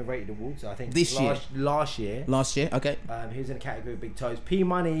Breakthrough in the Rated Awards. I think This year. Last year. Last year, okay. He was in the category of Big Toes. P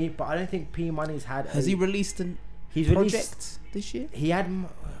Money, but I don't think P Money's had. Has he released a He's project released. this year? He had.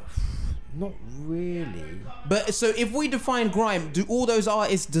 Not really. But so if we define grime, do all those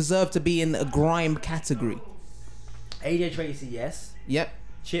artists deserve to be in a grime category? AJ Tracy, yes. Yep.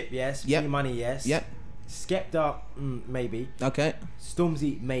 Chip, yes. Yep. P Money, yes. Yep. Skepta, maybe. Okay.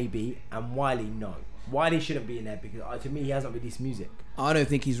 Stormzy, maybe. And Wiley, no. Wiley shouldn't be in there because to me he hasn't released music. I don't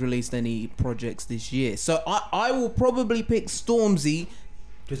think he's released any projects this year. So I will probably pick Stormzy,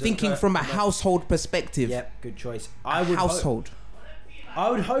 thinking from a household perspective. Yep, good choice. Household. I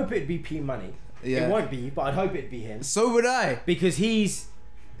would hope it'd be P Money. Yeah. It won't be, but I'd hope it'd be him. So would I. Because he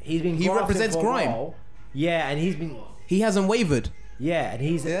represents grime. While. Yeah, and he hasn't wavered. Yeah, and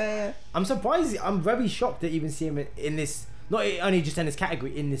he's. Yeah. I'm surprised. I'm very shocked to even see him in this. Not only just in this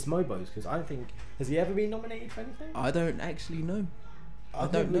category, in this Mobos, because I don't think has he ever been nominated for anything. I don't actually know. I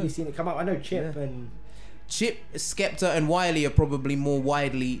don't really know. seen it come out. I know Chip and Skepta and Wiley are probably more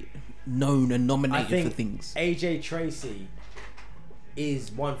widely known and nominated for things. AJ Tracy is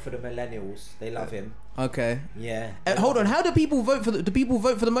one for the millennials. They love him. Okay. Yeah. Hold on. How do people vote for the? Do people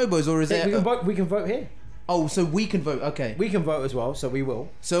vote for the Mobos, or is it? We can vote here. Oh, so we can vote. Okay. We can vote as well, so we will.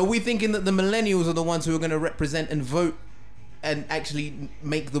 So are we thinking that the millennials are the ones who are going to represent and vote and actually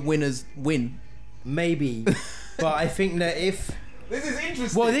make the winners win? Maybe, but I think that if this is interesting.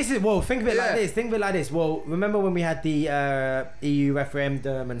 Think of it like this. Well, remember when we had the EU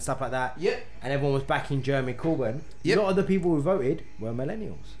referendum and stuff like that? Yep. And everyone was backing Jeremy Corbyn. Yep. A lot of the people who voted were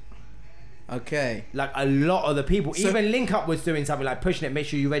millennials. Okay. Like a lot of the people. So, even Link Up was doing something like pushing it. Make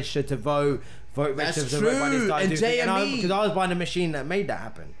sure you register to vote. Register to vote by this guy. And JME. Because I was buying a machine that made that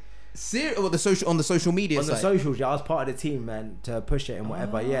happen. On the social media side. On the socials, yeah, I was part of the team, man, to push it and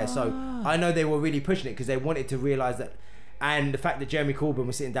whatever. Yeah, so I know they were really pushing it because they wanted to realise that, and the fact that Jeremy Corbyn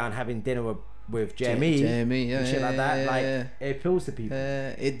was sitting down having dinner with Jeremy, and shit like that, it appeals to people.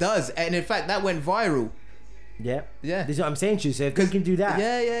 It does, and in fact, that went viral. Yeah. Yeah. This is what I'm saying to you. So if we can do that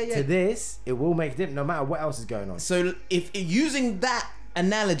to this, it will make a difference no matter what else is going on. So if using that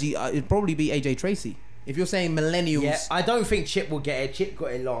analogy, it'd probably be AJ Tracy. If you're saying millennials... Yeah, I don't think Chip will get it. Chip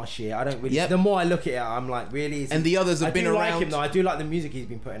got it last year. I don't really... Yep. The more I look at it, I'm like, really? And the others have been around. I do like him though. I do like the music he's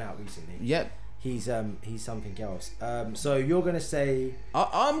been putting out recently. Yep. He's something else. So you're going to say...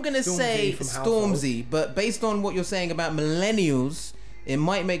 I'm going to say Stormzy, but based on what you're saying about millennials, it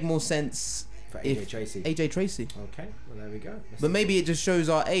might make more sense... For AJ Tracy. AJ Tracy. Okay, well there we go. But maybe it just shows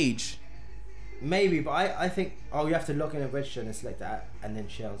our age. Maybe, but I think you have to log in and register and select that and then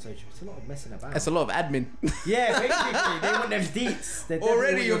share on social. It's a lot of messing about. That's a lot of admin. Yeah, basically they want them deets.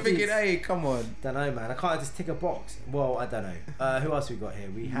 Already you're thinking, hey, come on. Don't know, man. I can't just tick a box. Well, I don't know. Who else we got here?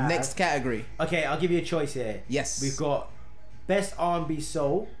 We have next category. Okay, I'll give you a choice here. Yes. We've got best R&B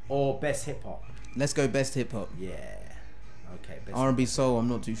soul or best hip hop. Let's go best hip hop. Yeah. Okay. Best R&B soul, I'm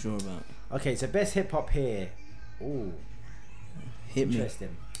not too sure about. Okay, so best hip hop here. Ooh. Hit me.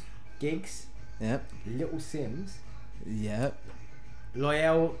 Interesting. Gigs. Yep. Little Sims. Yep.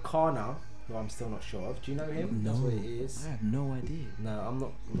 Loyal Kana, who I'm still not sure of. Do you know him? No. That's what it is. I have no idea. No, I'm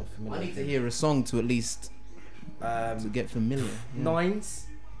not familiar. I need to hear a song to at least to get familiar. Yeah. Nines.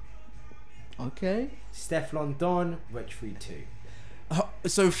 Okay. Stefflon Don, Rich 3-2.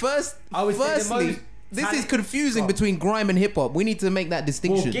 So firstly, this is confusing between grime and hip hop. We need to make that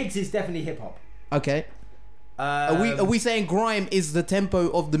distinction. Well, Gigs is definitely hip hop. Okay. Are we saying grime is the tempo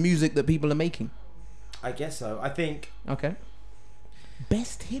of the music that people are making? I guess so. I think. Okay.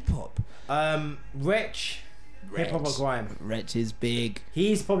 Best hip hop. Wretch. Hip hop or grime? Wretch is big.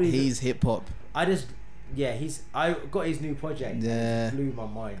 He's hip hop. I got his new project. Yeah. It blew my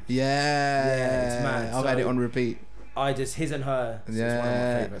mind. Yeah. It's mad. I've had it on repeat. His and Her. It's one of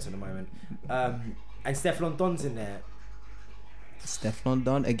my favourites at the moment. And Stefflon Don's in there. Stefflon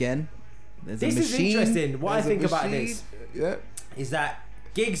Don again. This is interesting. What I think about this yep. is that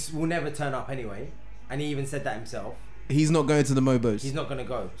Giggs will never turn up anyway, and he even said that himself. He's not going to the Mobos. He's not going to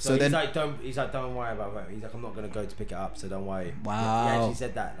go. So he's like, don't worry about it. He's like, I'm not going to go to pick it up, so don't worry. Wow. He actually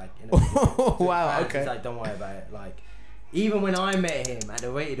said that, like, in a wow. fans. Okay. He's like, don't worry about it. Like, even when I met him at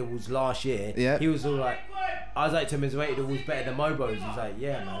the Rated Awards last year, he was all like, I was like to him, is Rated Awards better than Mobo's? He's like,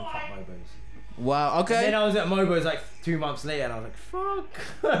 yeah, man, fuck Mobo's. Wow. Okay. And then I was at Mobo's like 2 months later, and I was like,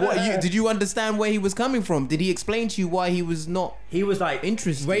 fuck. Did you understand where he was coming from? Did he explain to you why he was not? He was like,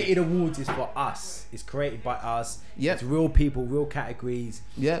 interested. Rated Awards is for us. It's created by us. Yep. It's real people, real categories.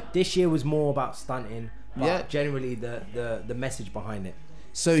 Yeah. This year was more about stunting, but generally the message behind it.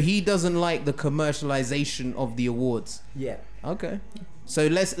 So he doesn't like the commercialization of the awards. Yeah. Okay. So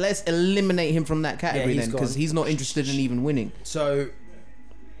let's eliminate him from that category then, because he's not interested in even winning. So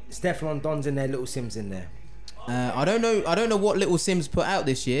Stefflon Don's in there, Little Sims in there. I don't know what Little Sims put out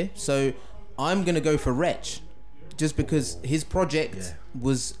this year, so I'm gonna go for Wretch, just because his project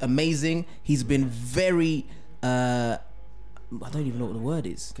was amazing. He's been very I don't even know what the word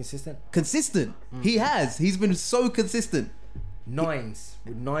is. Consistent. He's been so consistent. Nines,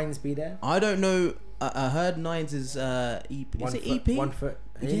 would Nines be there? I don't know. I heard Nines is EP. Is it EP? 1 foot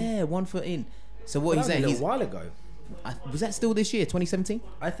in. Yeah, 1 foot in. So what he's saying? A little while ago. Was that still this year, 2017?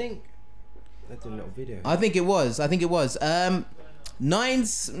 I think that's a little video. I think it was.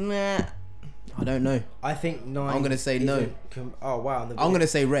 Nines, nah, I don't know. I think Nine. I'm gonna say no. Oh wow! I'm gonna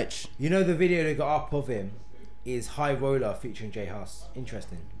say Wretch. You know the video they got up of him is High Roller featuring J Hus.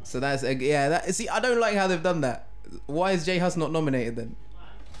 Interesting. So that's see, I don't like how they've done that. Why is J Hus not nominated then?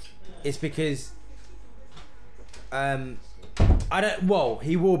 It's because I don't. Well,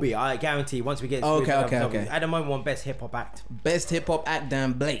 he will be. I guarantee. Once we get. Okay. At the moment, one best hip hop act. Best hip hop act,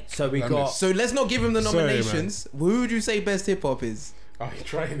 Dan Blake. So we got. So let's not give him the nominations. Who would you say best hip hop is? Oh, you're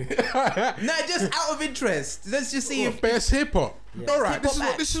trying it. Nah, just out of interest. Let's just see if best hip hop. Yeah. All right,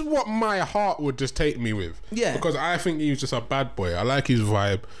 Hip-hop this is what my heart would just take me with. Yeah. Because I think he's just a bad boy. I like his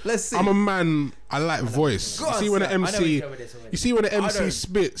vibe. Let's see. I'm a man. I like voice. God, You see when the sir. MC. You see when the MC don't-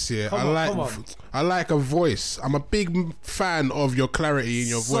 spits. Yeah. Come on. I like a voice. I'm a big fan of your clarity in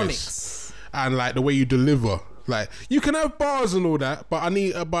your voice and like the way you deliver. Like you can have bars and all that, but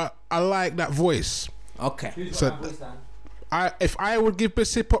I like that voice. Okay. So if I would give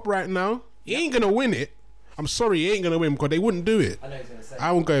best hip hop right now, he ain't gonna win it. I'm sorry, he ain't gonna win because they wouldn't do it. I know he's gonna say.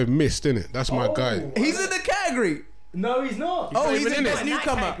 I won't go with Mist, innit? That's my guy. He's in the category. No, he's not. Oh, he's even in in best it.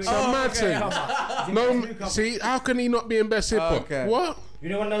 newcomer. So imagine. No, see, how can he not be in best hip hop? Okay. What? You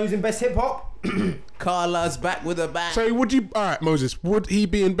don't want to know who's in best hip hop? Carla's back with a bang. So would you? All right, Moses. Would he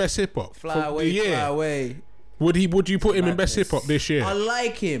be in best hip hop? Fly away, fly away. Would you put him in best hip hop this year? I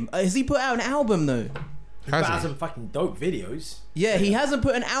like him. Has he put out an album though? Has Got he? some fucking dope videos. Yeah, he hasn't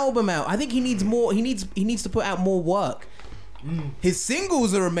put an album out. I think he needs more. He needs to put out more work. His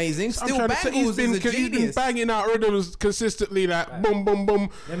singles are amazing. Still I'm trying to say, Bangles is a he's been genius. banging out rhythms consistently, like boom, boom, boom.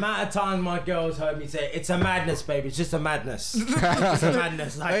 The amount of times my girls heard me say, "It's a madness, baby. It's just a madness. It's a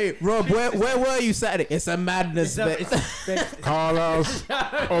madness." Like, Hey, Rob, where were you Saturday? It's a madness, Carlos,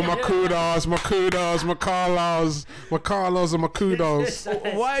 oh my kudos, my Carlos, my Carlos, and my kudos.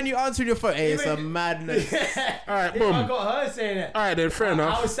 Why aren't you answering your phone? Hey, it's a madness. All right, I boom. got her saying it. All right, then, fair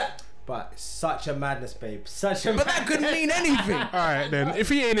enough. I was but such a madness, babe. Such a. But that couldn't mean anything. All right, then. If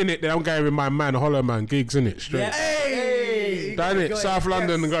he ain't in it, then I'm going with my man, Hollow Man, Gigs in it, straight. Yeah. Hey. Done it. South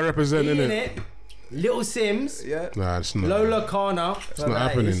London got representing in it. Little Sims. Yeah. Nah, it's not. Lola Kana. It's not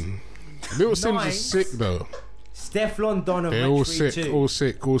happening. Little Sims is sick though. Stefflon Don and They're all sick, all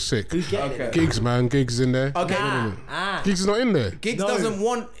sick, all sick. Who's getting it? Gigs, man, Gigs in there. Okay. Gigs is not in there. Gigs No. doesn't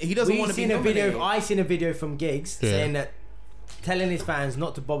want. He doesn't want to be nominated. I seen a video from Gigs saying that, telling his fans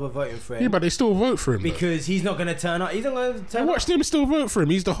not to bother voting for him. Yeah, but they still vote for him. Because he's not going to turn up. He's not going to turn up. Watch them still vote for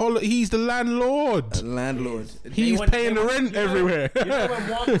him. He's the landlord. Landlord. He's paying the rent everywhere. You know when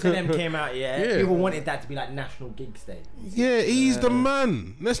One to Them came out, people wanted that to be like National Gigs Day. Yeah, he's the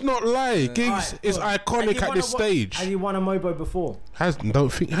man. Let's not lie. Gigs is iconic at this stage. Has he won a Mobo before? Has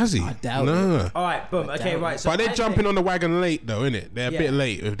he? I doubt no. it. All right, boom. Okay, right. So But they're jumping on the wagon late, though, innit? They're a bit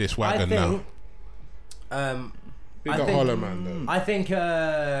late with this wagon now. Big up Hollow Man, though. I think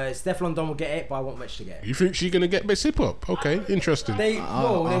Stefflon Don will get it, but I want Rich to get it. You think she's gonna get best hip hop? Okay, interesting.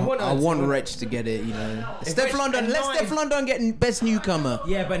 I want Wretch to get it, you know. Stefflon Don, let Stefflon Don get best newcomer.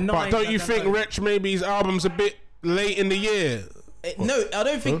 Yeah, but But don't you think Wretch maybe his album's a bit late in the year? No, I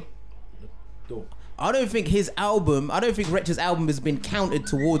don't think. I don't think his album. I don't think Wretch's album has been counted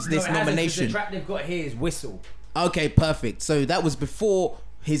towards this nomination. The track they've got here is Whistle. Okay, perfect. So that was before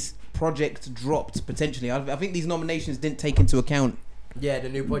his project dropped potentially. I think these nominations didn't take into account. Yeah, the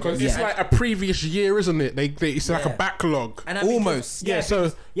new project. Because it's like a previous year, isn't it? It's like a backlog. And almost.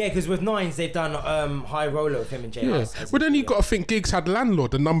 Because with Nines they've done High Roller with him and J Hus. But then you got to think Gigs had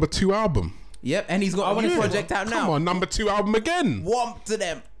Landlord, the number 2 album. Yep, and he's got a new project out now. Come on, number 2 album again. Womp to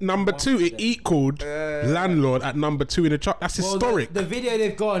them. Number 2, it equaled Landlord at number 2 in the chart. That's historic. The video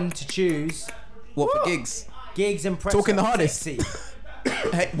they've gone to choose. What for Gigs? Gigs and Pressure. Talking the hardest. Sexy.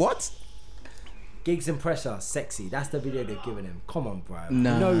 Hey, what? Gigs and Pressure, Sexy. That's the video they've given him. Come on, bro.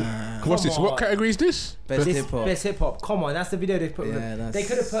 Nah. What's this? What category is this? Best hip hop. Best hip hop. Come on, that's the video they've put. Yeah, they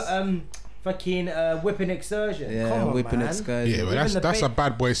could have put fucking Whipping Excursion. Yeah, Come on, Whipping man. Excursion. Yeah, but that's a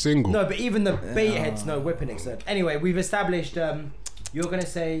bad boy single. No, but even the bait heads know Whipping Excursion. Anyway, we've established. You're gonna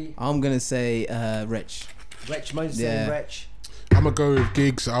say. I'm gonna say Wretch. Wretch, Moses saying Wretch. I'm gonna go with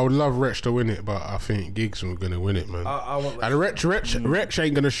Gigs. I would love Wretch to win it, but I think Gigs are gonna win it, man. I want and Wretch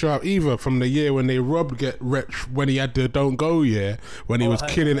ain't gonna show up either from the year when they robbed Wretch when he had the Don't Go year when he was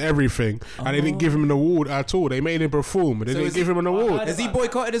killing everything, and they didn't give him an award at all. They made him perform, but they didn't give him an award. Is he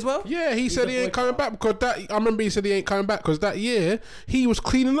boycotted as well? Yeah, he said he ain't coming back because I remember he said he ain't coming back because that year he was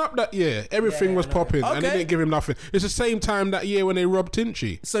cleaning up. That year everything was popping, and they didn't give him nothing. It's the same time that year when they robbed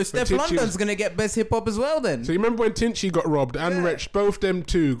Tinchy. So Steph London's gonna get best hip hop as well then. So you remember when Tinchy got robbed and Wretch, both them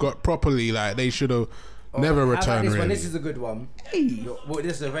two got properly, like they should have never returned. This really. one? This is a good one. Well,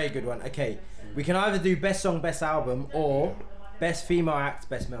 this is a very good one. Okay, we can either do best song, best album, or best female act,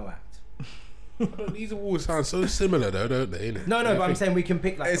 best male act. These awards sound so similar though, don't they? Innit? No, but I'm saying we can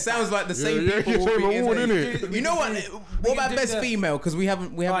pick like. It sounds like the same people. Same award, innit? You know what? What about best female? Because we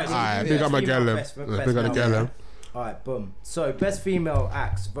haven't. Alright, big up my gallum. Big up the gallum. Alright, boom. So best female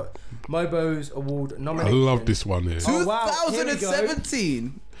acts, but Mobo's award I nomination. love this one here.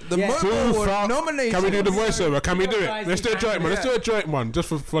 2017. The Yeah. Mobo Award nomination. Can we do the voiceover? Can we do it? Let's do a joint one. Let's do a joint one, just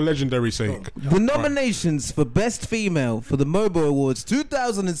for legendary sake. The nominations for Best Female for the Mobo Awards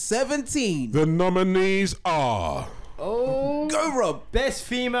 2017. The nominees are Oh, Go, Rob. best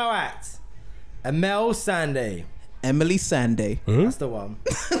female act. Amel Sande. Emily Sande. That's the one.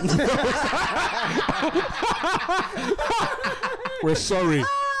 We're sorry.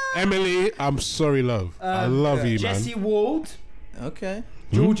 Emily, I'm sorry, love. I love you, man. Jessie Wald. Okay.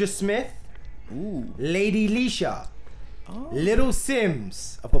 Georgia Smith. Ooh. Lady Leisha. Little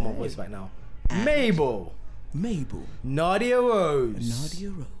Sims. I'll put my voice back now. Mabel. Nadia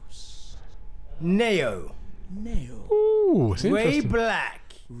Rose. Neo. Ooh, it's Ray interesting. Black.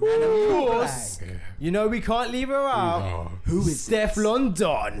 And of course, you know we can't leave her out. Oh. Who is Steph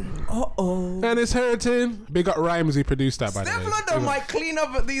London. And it's Heriton. Big up Rhymes, he produced that, by the way. Steph London might clean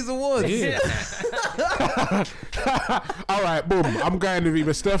up at these awards. Yeah. All right, boom. I'm going with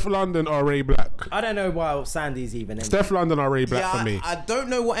either Steph London or Ray Black. I don't know why Sandy's even in. Steph London or Ray Black for me. I don't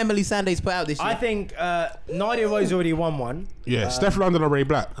know what Emily Sande's put out this year. I think Nadia Rose already won one. Yeah, Steph London or Ray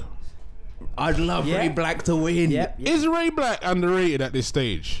Black. I'd love Yeah. Ray Black to win. Yep. Is Ray Black underrated at this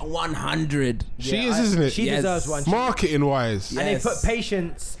stage? 100. She is, isn't it? She Yes. deserves one. Marketing wise. And they Yes. put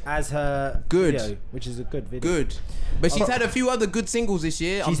Patience as her Good. video, which is a good video. Good. But she's had a few other good singles this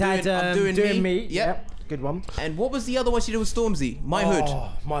year. She's I'm doing me. Yep. Good one. And what was the other one she did with Stormzy? My Hood. Oh,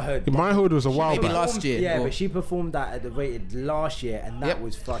 My Hood. My Hood was a while maybe back. last year. Yeah, or- but she performed that at the Rated last year, and that Yep.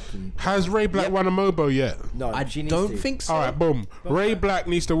 was fucking. Has Ray Black Yep. won a Mobo yet? No, I she needs don't to. think so. All right, boom. Ray Black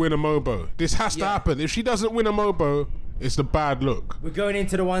needs to win a Mobo. This has to Yeah. happen. If she doesn't win a Mobo, it's the bad look. We're going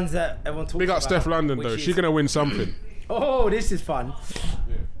into the ones that everyone talks about. Big up Steph London, which though. is- She's going to win something. Oh, this is fun.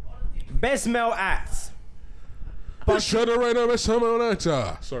 Best male act. Sorry,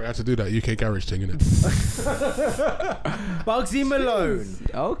 I had to do that UK garage thing, innit? Bugsy Malone.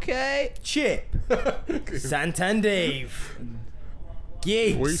 Okay. Chip. Santan Dave.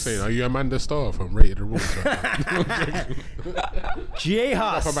 Gates. What are you saying? Are you Amanda Starr from Rated the Rules? J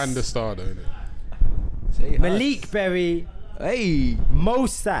Huss. Amanda Starr, though, innit? Malik Berry. Hey. Mo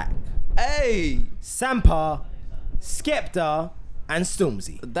Sack. Hey. Sampa. Skepta. And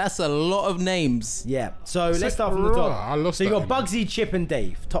Stormzy. That's a lot of names. Yeah. So let's start from the top. I lost So you that, got Bugsy, Chip, and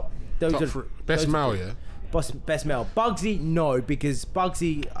Dave. Top. Those Top are three. Best those are male, three. yeah? Best male. Bugsy, no, because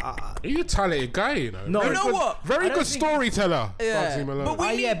Bugsy. He's a talented guy, you know. No, You know good, what? Very I don't good think- storyteller. Yeah. Bugsy Malone. But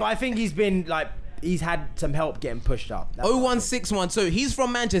we yeah, but I think he's been like he's had some help getting pushed up. That's what I think. 0161. So he's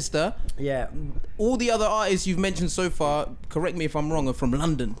from Manchester. Yeah, All the other artists you've mentioned so far, correct me if I'm wrong, are from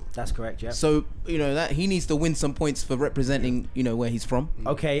London. that's correct. Yeah. So, you know, that he needs to win some points for representing, you know, where he's from.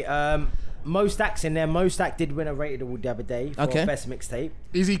 Okay. Mo Stack's in there. Mo Stack did win a Rated Award the other day for Okay. best mixtape.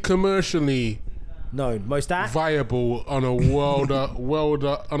 Is he commercially No, Mo Stack. viable on a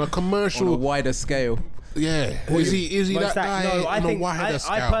on a commercial? On a wider scale. Yeah. Is he Mo that Stack- guy No, I on a think wider I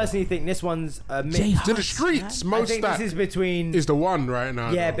scale? personally think this one's a mix. J To the streets, I most think that this is between. is the one right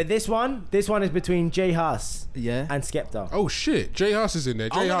now. Yeah, though. but this one is between J Huss Yeah. and Skepta. Oh shit, J Huss is in there.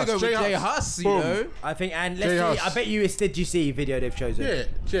 I'm J gonna Huss, go with J Huss, you Boom. know. I think, and J let's see. Huss. I bet you it's Did You See video they've chosen.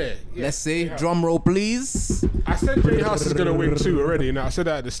 Yeah. Let's see. Drum roll, please. I said J Huss is gonna win 2 already. And I said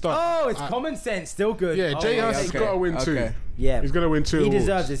that at the start. Oh, it's Common Sense, still good. Yeah, Oh, J Huss has okay. got to win 2. Okay. Yeah, He's gonna win 2. He awards.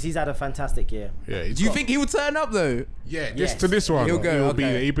 deserves this. He's had a fantastic year. Yeah. he's Do you got- think he will turn up though? Yeah. Yes. To this one, He'll go, He'll okay. be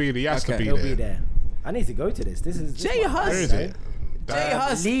there. He'll be there. He has to Okay. be He'll there. be there. I need to go to this. This is J Huss. Where is it? J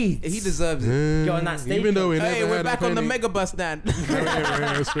Huss. Leeds. He deserves it. Go on that stage. Even though we Hey, never we're had back a on the penny. megabus stand.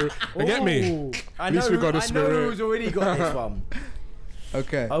 Get me. Ooh, I At know, least we got the I know spirit. who's already got this one.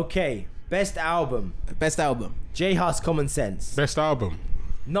 Okay. Okay, best album. Best album. J Huss, Common Sense. Best album.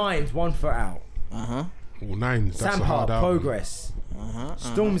 Nines, 1 Foot Out. Uh-huh. Oh, 9. That's a Sampa, hard album. Progress.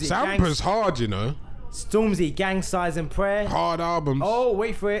 Stormzy, Sampa's hard, you know. Stormzy, Gang Size and Prayer. Hard albums. Oh,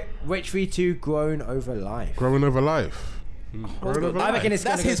 wait for it. Rich 3-2, Grown Over Life. Growing Over Life. Growing Over I Life. reckon it's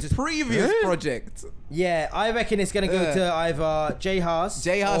That's gonna go his to, previous Yeah. project. Yeah, I reckon it's gonna go to either J Huss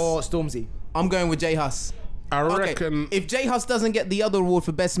or Stormzy. I'm going with J Huss. I Okay. reckon. If J Huss doesn't get the other award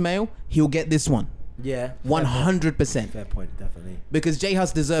for best male, he'll get this one. Yeah, 100%. fair point, definitely. Because J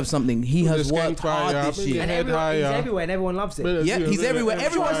Huss deserves something. He has Just worked getting hard fired this up. year. And Head everyone, he's higher. everywhere, and everyone loves it. Yeah, he's everywhere.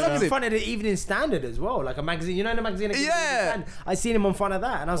 Everyone He's loves in it. front of the Evening Standard as well, like a magazine. You know the magazine? Yeah. I seen him on front of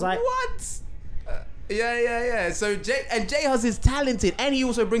that, and I was like, What? Yeah. So J Hus is talented, and he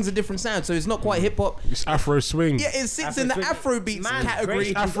also brings a different sound. So it's not quite hip hop. It's Afro swing. Yeah, it sits in the Afro beats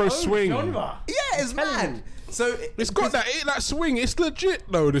category. Afro swing. Genre. Yeah, it's mad. So It's got that swing. It's legit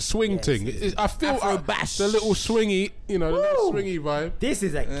though. The swing thing. I feel Afro bash. the little swingy, the little swingy vibe. This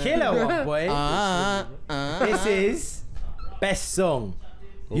is a killer one, boy. This is best song.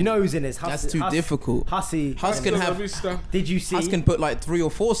 You know who's in this? That's too difficult. Hussy. Hus can have. Did you see? Hus can put like 3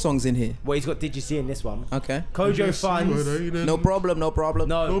 or 4 songs in here. Well, he's got Did You See in this one. Okay. Kojo Funds. No problem. No problem.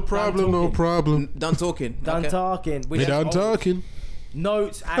 Done talking. Done talking. We done talking.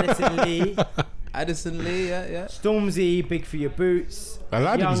 Notes, Addison Lee. Addison Lee, yeah. Stormzy, Big for Your Boots.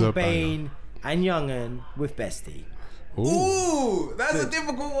 Young Bane and Young'un with Bestie. Ooh, that's a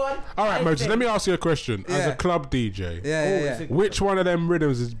difficult one. All right, Moses, let me ask you a question. As a club DJ, which one of them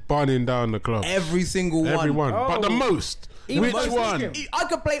rhythms is burning down the club? Every single one. Every one. But the most. Which one? I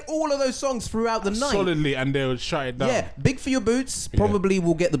could play all of those songs throughout the night. Solidly, and they'll shut it down. Yeah, Big for Your Boots probably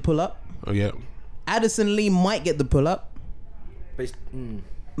will get the pull up. Oh, yeah. Addison Lee might get the pull up.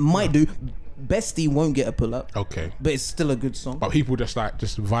 Might do. Bestie won't get a pull up. Okay. But it's still a good song. But people just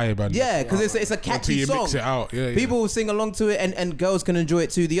vibe and because it's a catchy song. Mix it out. Yeah, people will sing along to it, and girls can enjoy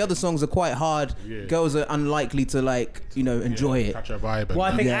it too. The other songs are quite hard. Yeah. Girls are unlikely to enjoy it. Catch a vibe. Well,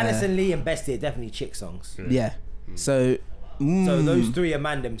 I think Addison Lee and Bestie are definitely chick songs. Yeah. So those 3 are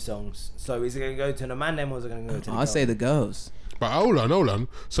Mandem songs. So is it going to go to the Mandem or is it going to go to the girls? I say the girls. But hold on.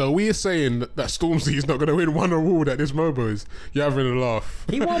 So we're saying that Stormzy is not going to win one award at this Mobo's. You're having a laugh.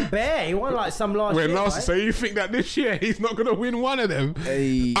 He won bare. He won like some last year. Right? So you think that this year he's not going to win one of them?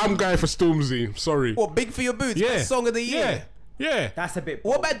 Hey. I'm going for Stormzy. Sorry. What, Big for Your Boots? Yeah. Best song of the year? Yeah. That's a bit.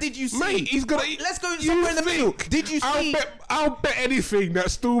 What about Did You See? Mate, he's gonna. Let's go somewhere in the middle. Did you see? I'll bet anything that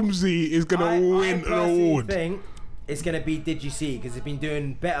Stormzy is gonna win an award. I think it's gonna be Did You See, because it's been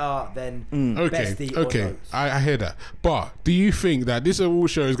doing better than Bestie or Notes. I hear that. But do you think that this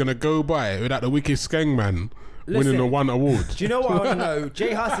award show is gonna go by without the Wicked Skeng Man winning the one award? Do you know what I want to know?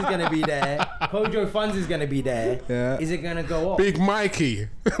 J Hus is gonna be there. Kojo Funds is gonna be there. Yeah. Is it gonna go off? Big Mikey.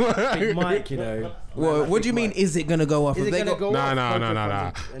 Big Mike, Well, what do you mean? Is it gonna go off? Is it gonna go off?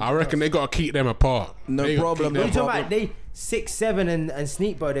 Nah. I reckon they gotta keep them apart. No problem. What are you talking about? They 6, 7, and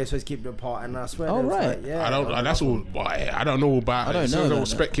SNAPBACKS, they're supposed to keep them apart, and I swear. Oh right. Like, yeah. I don't. That's all. I don't know about. I don't know. It's all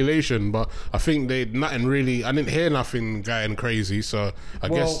speculation, but I think nothing really. I didn't hear nothing going crazy, so I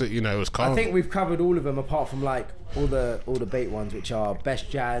guess that it was calm. I think we've covered all of them apart from like all the bait ones, which are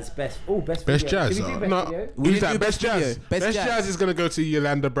best jazz, best jazz. Did we do best video? Who's that? Best jazz. Best jazz is gonna go to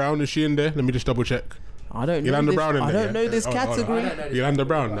Yolanda Brown. Is she in there? Let me just double check. I don't know. Yolanda Brown in there. I don't know this category. Yolanda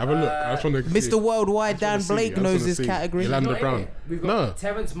Brown. Have a look. I just want to. Mr. Worldwide Dan Blake knows this category. Yolanda Brown. We've got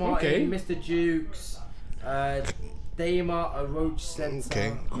Terrence Martin, Mr. Jukes, Dama, a Roach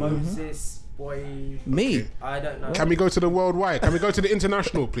Sensor, Moses. Me? I don't know. Can we go to the worldwide? Can we go to the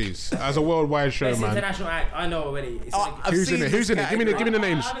international, please? As a worldwide show, man. International act. I know already. Who's in it? Give me the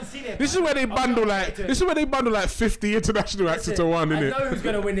names. I haven't seen it. This is where they bundle like 50 international acts into one, innit? I know who's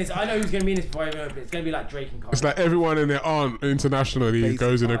gonna win this. I know who's gonna win this before I even open it. It's gonna be like Drake and Kanye. It's like everyone in their aunt internationally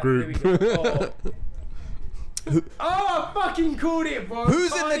goes in a group. I fucking called it, bro.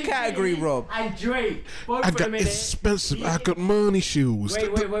 Who's in the category, Rob? And Drake. Both I got expensive. I got money shoes.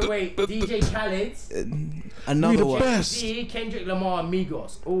 Wait. DJ Khaled. Another one. Best. Kendrick Lamar,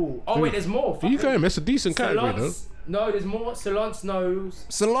 Migos. Oh wait, there's more. Are you going? That's a decent category, though. No, there's more. Solange knows.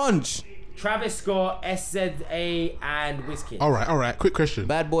 Solange. Travis Scott, SZA, and Wizkid. All right. Quick question.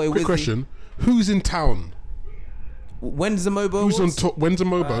 Bad boy. Quick question. Who's in town? When's the Mobo? Who's on top? When's the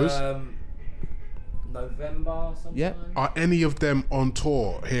Mobos? November sometime. Yeah. Are any of them on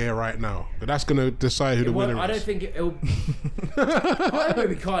tour here right now? But that's gonna decide who the winner is. I don't think it'll. I think it'll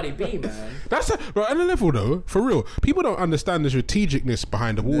be Cardi B, man. That's right on a level though. For real, people don't understand the strategicness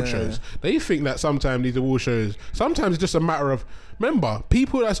behind award shows. They think that sometimes these award shows, sometimes it's just a matter of. Remember,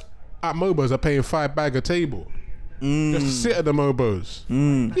 people that's at Mobos are paying $5 a table. Just to sit at the Mobos.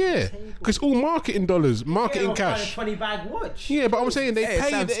 Yeah, because all marketing dollars, marketing cash. 20 bag watch. Yeah, but I'm saying they pay. It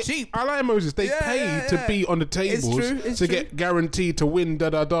sounds cheap. I like Moses. They pay to be on the tables to get guaranteed to win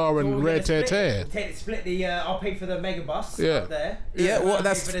and rare tear. Split the. I'll pay for the mega bus up there. Yeah, well,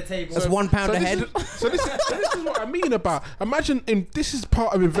 that's for the table. That's £1 a head. So this is what I mean about. Imagine this is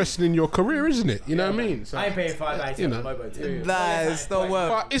part of investing in your career, isn't it? You know what I mean? So, I ain't paying $5 on the Mobo too. That's not worth.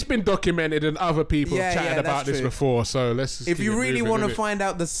 But it's been documented and other people have chatted about this before. So let's just if you really want to find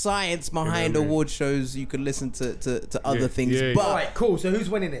out the science behind award shows, you can listen to other things. But all right, cool. So who's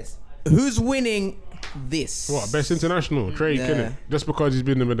winning this? Who's winning this? What, best international? Drake, innit? Just because he's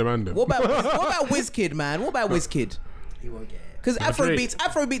been in the Mandem. What about Wizkid, man? What about Wizkid? He won't get it. Because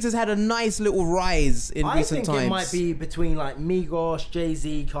Afrobeats has had a nice little rise in recent times. I think it might be between like Migos,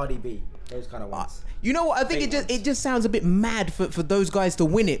 Jay-Z, Cardi B, those kind of ones. You know what? I think it just sounds a bit mad for those guys to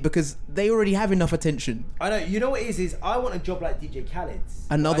win it because they already have enough attention. I know. You know what it is I want a job like DJ Khaled's.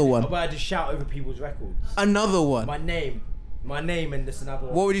 Another one. Where I just shout over people's records. Another one. My name, and this another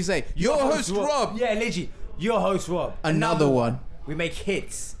one. What would you say? Your host Rob. Yeah, literally. Your host Rob. Another one. We make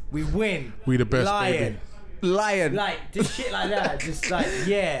hits. We win. We the best, baby. Lion. Like, just shit like that. Just like,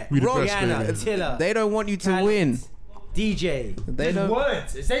 yeah. We the best, Rihanna, baby. Tiller. They don't want you to Khaled, win. DJ. They don't.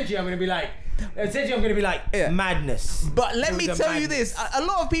 Words. Essentially, I'm going to be like, madness. But let me tell you this. A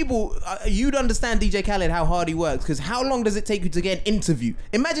lot of people, you'd understand DJ Khaled how hard he works because how long does it take you to get an interview?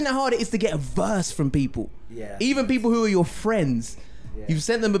 Imagine how hard it is to get a verse from people. Yeah. Even people who are your friends. Yeah. You've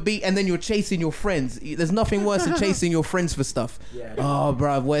sent them a beat and then you're chasing your friends. There's nothing worse than chasing your friends for stuff. Yeah. Oh,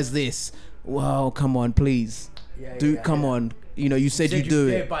 bruv, where's this? Well, come on, please. Dude, come on. You know, you said you'd do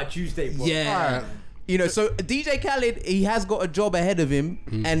it. By Tuesday, bro. Yeah. Right. You know, so DJ Khaled, he has got a job ahead of him,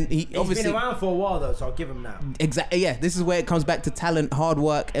 and he's obviously been around for a while though, so I'll give him that. Exactly. Yeah, this is where it comes back to talent, hard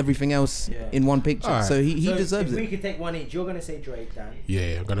work, everything else in one picture. Right. So he deserves it. We could take one each. You're gonna say Drake, Dan.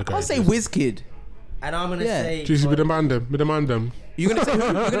 Yeah, I'm gonna go. I'll say Wizkid. And I'm gonna say. Jesus, with the man them. You gonna say who?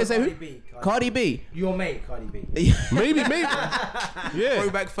 You gonna say who? Cardi B. Your mate, Cardi B. maybe. Yeah.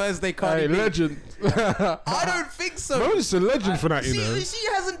 Throwback Thursday, Cardi B. Legend. I don't think so. Moses is a legend for that, you know. She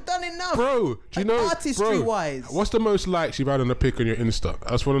hasn't done enough. Bro, do you know? Artistry-wise. What's the most likes you've had on a pic on your Insta?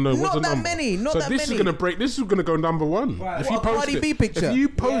 I just want to know what's the number. Not that many. This is gonna break. This is gonna go number one. Right. If you post Cardi B picture. If you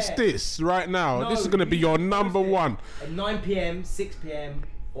post this right now, this is gonna be your number one. At 9 p.m., 6 p.m.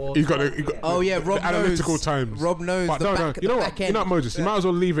 He got oh yeah, Rob knows. Analytical times. Rob knows. But you know what? You know what, Moses? You might as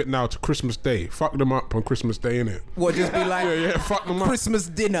well leave it now to Christmas Day. Fuck them up on Christmas Day, innit? What? Just be like, fuck them up. Christmas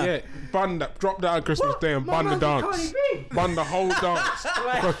dinner. Yeah, bun that. Drop that on Christmas Day and bun the dance. Bun the whole dance.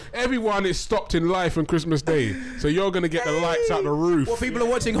 Because everyone is stopped in life on Christmas Day, so you're gonna get the lights out the roof. Well, people are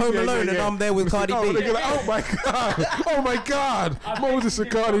watching Home Alone, and I'm there with Cardi B. They're like, oh my god, Moses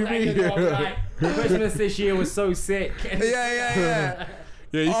and Cardi B. Christmas this year was so sick. Yeah.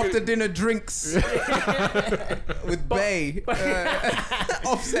 Yeah, after dinner drinks with Bay.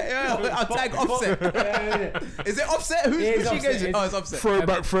 Offset. I'll tag Offset. Is it Offset? Who's she goes? Oh, it's Offset.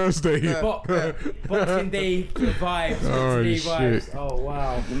 Throwback Thursday. Boxing Day vibes. Vibes. Oh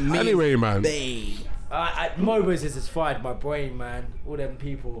wow. Anyway, man. Mobo's has fired my brain, man. All them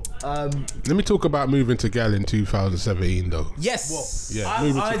people. Let me talk about moving to Gal in 2017, though. Yes.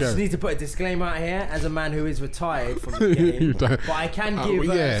 I just need to put a disclaimer out here as a man who is retired from the game. But I can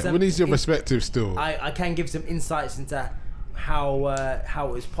give. We need your perspective still. I can give some insights into how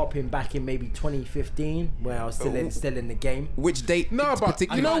it was popping back in maybe 2015 when I was still in the game. Which date? No, but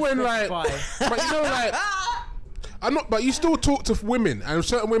you know when I'm not, but you still talk to women, and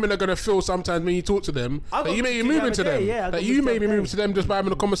certain women are gonna feel sometimes when you talk to them that you may be moving to them, that you may be moving to them just by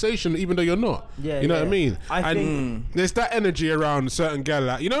having a conversation, even though you're not. You know what I mean? I think there's that energy around certain gal,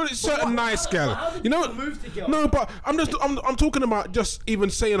 like, you know, it's certain nice gal. You know, no, but I'm talking about just even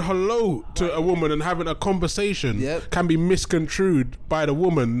saying hello to a woman and having a conversation can be misconstrued by the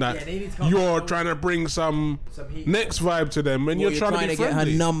woman that you're trying to bring some next vibe to them, and you're trying to get her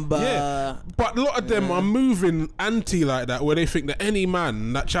number. Yeah, but a lot of them are moving anti like that, where they think that any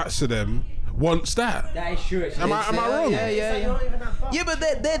man that chats to them wants that. That is true. Am I wrong? Yeah, but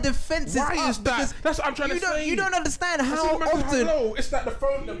their defense is why is that? That's what I'm trying to say. You don't understand how often. It's like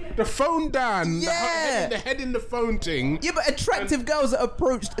the phone down. Yeah, the head in the phone thing. Yeah, but attractive girls are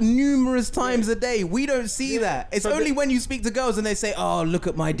approached numerous times a day. We don't see that. It's only when you speak to girls and they say, "Oh, look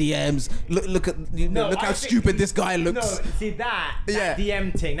at my DMs. Look how stupid this guy looks." No, see that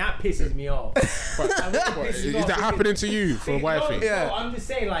DM thing that pisses me off. Is that happening to you for wifey? No, I'm just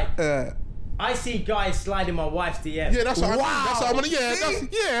saying, like. I see guys sliding my wife's DMs. Yeah, that's what I mean. That's what I'm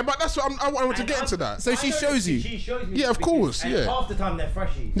gonna. But that's what I want to get into that. So she shows you. She shows me. Yeah, of course. And half the time they're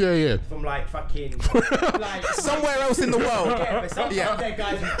freshies. Yeah. From like fucking like somewhere else in the world. Yeah, but sometimes they're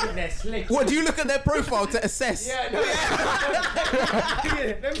guys who think they're slick. What do you look at their profile to assess? Yeah.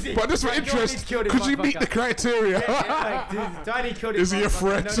 Let me see. But this for interest. Could you meet the criteria? Tiny killed his. Is he a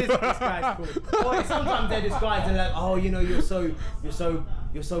friend? No, this guy's cool. Or sometimes they're just guys and like, oh, you know, you're so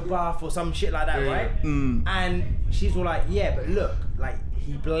buff or some shit like that, right? And she's all like, yeah, but look, like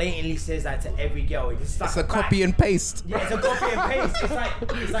he blatantly says that to every girl. It's a copy and paste. Yeah, it's a copy and paste.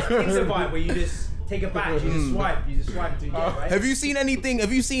 It's like Instagram where you just take a batch, you just swipe to get, right? Have you seen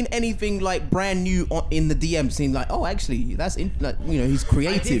anything like brand new in the DM? Seen like, oh, actually, that's like, you know, he's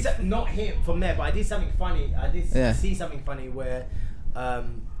creative. Not him from there, but I did something funny. I did see something funny where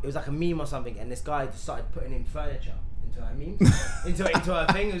it was like a meme or something, and this guy just started putting in furniture into her, into her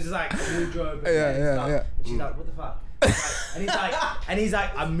thing. It was just like a wardrobe. And yeah. And she's like, what the fuck? And he's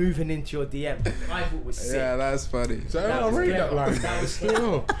like, I'm moving into your DM. I thought it was sick. Yeah, that's funny. So I read that line. That was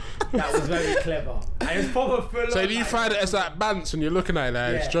clever. That was very clever. And it was proper full So on, do you find it as like bants and you're looking at it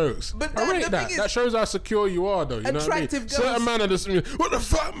like it's jokes? But I the rate that. thing is, That shows how secure you are, though. You know what I mean? attractive girls- Certain man are just, what the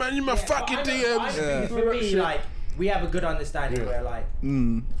fuck, man? You my fucking DMs. For me, like, we have a good understanding where, like, I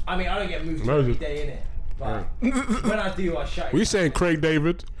mean, I don't get moved to every day, innit? But when I do, I shut it. We saying Craig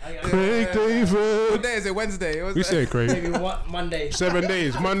David. Craig What David. day is it? Wednesday? We saying Craig. Maybe what? Monday. 7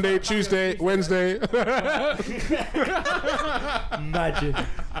 days. Monday, Tuesday, Wednesday. Imagine.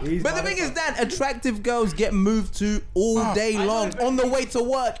 But the thing is, Dan, attractive girls get moved to all day long, on the way to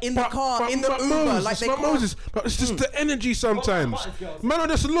work, in the car, in the Uber. Moses, Like they but can't. Moses, but it's just the energy sometimes. Man, I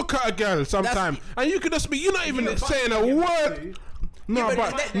just look at a girl sometimes, and you could just be, you're not even saying a word. No, Yeah,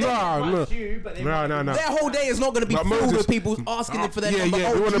 but but no. Their whole day is not going to be But filled Moses- with people asking them for their Yeah, number. yeah,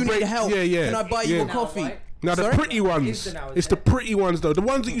 Oh, we do wanna you break- need help? yeah. Can I buy you Yeah. a coffee? Now the Sorry? pretty ones, it's the pretty ones though. The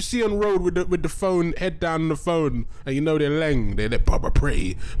ones that you see on road with the phone, head down on the phone, and you know they're leng, they're proper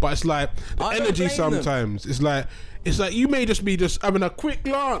pretty. But it's like the I don't energy blame them. sometimes. It's like you may just be just having a quick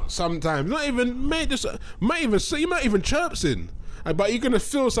glance sometimes. You might even chirpsing. But you're gonna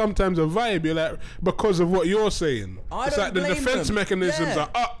feel sometimes a vibe. You're like because of what you're saying. It's don't like the blame defense them. mechanisms Yeah. are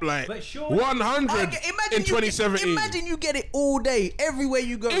up like But surely- 100 in 2017. Imagine you get it all day, everywhere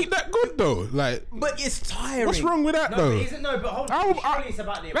you go. Ain't that good though? Like, But it's tiring. what's wrong with that No, though? but isn't but hold on. Surely it's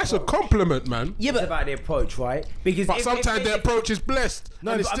about the approach. That's a compliment, man. Yeah, It's but about the approach, right? Because But sometimes the approach is blessed.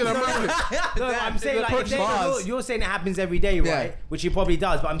 No, and it's but still a I'm- man. No, I'm saying the like approach bars. you're saying it happens every day, right? Yeah. Which it probably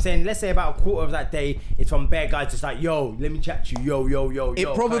does. But I'm saying let's say about a quarter of that day it's from bare guys just like, yo, let me chat to you, yo.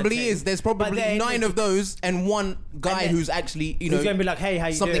 it probably is. There's But probably then 9 of those and one guy then- who's actually, you He's know, gonna be like, hey, how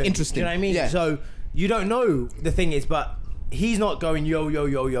you something doing? interesting. Do you know what I mean? Yeah. So you don't know the thing is, but he's not going yo,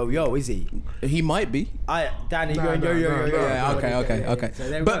 is he? he might be. Danny No, going no, yo. no. Yeah, okay. So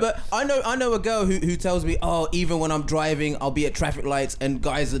there we But go. I know a girl who tells me, oh, even when I'm driving, I'll be at traffic lights and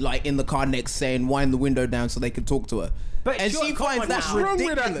guys are like in the car next saying, wind the window down so they can talk to her. But and sure, she come finds on that's now. What's wrong with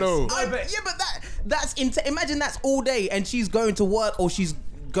ridiculous. that, though? But imagine that's all day and she's going to work or she's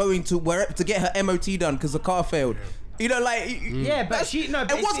going to wherever to get her MOT done because the car failed. You know, like Yeah, but that's-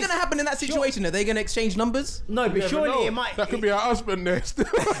 but and what's gonna happen in that situation? Are they gonna exchange numbers? No, but surely it might. That could be our husband next.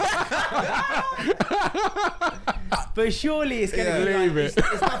 But surely it's gonna be Leave like, it.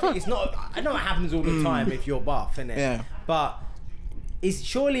 it's nothing. It's not. I know it happens all the time if you're buff, innit? Yeah. But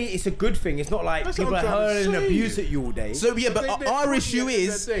surely it's a good thing. It's not like That's people what are I'm trying to hurling say. abuse at you all day. So yeah, but our issue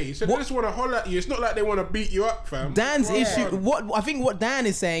is So they just want to holler at you. It's not like they want to beat you up, fam. Dan's Come on. issue. What I think what Dan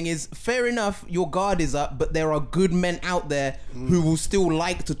is saying is fair enough. Your guard is up, but there are good men out there who will still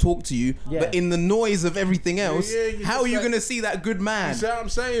like to talk to you. Yeah. But in the noise of everything else, Yeah, you how just are you like- gonna see that good man? You see what I'm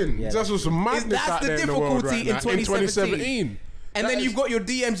saying? Yeah. That's what's some madness That's out the there in the world difficulty right in now. 2017. And then you've got your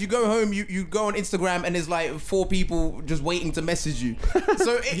DMs. You go home. You go on Instagram, and there's like 4 people just waiting to message you.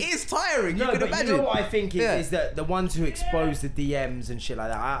 So it is tiring. no, you can but imagine. you know what I think Yeah. is that the ones who expose the DMs and shit like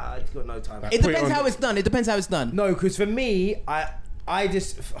that, I've got no time. It Put it depends on- how it's done. It depends how it's done. No, because for me, I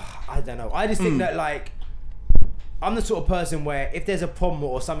don't know. I just think that like I'm the sort of person where if there's a problem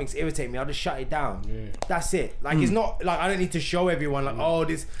or something's irritating me, I'll just shut it down. That's it. Like it's not like I don't need to show everyone like oh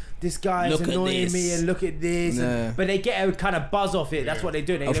this guy's Look at annoying this. me and look at this. Yeah. And, but they get a kind of buzz off it. That's what they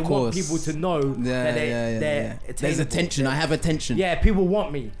do. They Of want course. people to know that they're There's attainable. attention. I have attention. Yeah, people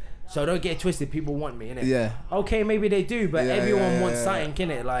want me. So don't get it twisted. People want me, innit? Yeah. Okay, maybe they do, but Yeah, everyone yeah, wants yeah, something,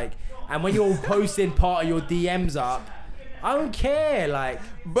 innit? Like, and when you're posting part of your DMs up, I don't care. Like,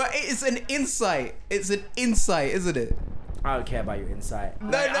 But it's an insight. It's an insight, isn't it? I don't care about your insight. No,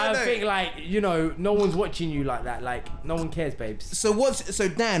 Like, no, I no. think like no one's watching you like that. Like, no one cares, babes. So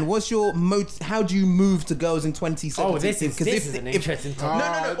Dan, what's your how do you move to girls in 2017? Oh, this is 'Cause an interesting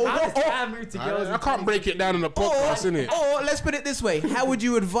topic. No. How does Dan move to girls? I can't break it down in a podcast, innit? Or let's put it this way: how would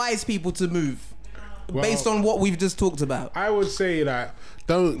you advise people to move based on what we've just talked about? I would say that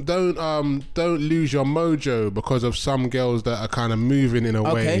don't lose your mojo because of some girls that are kind of moving in a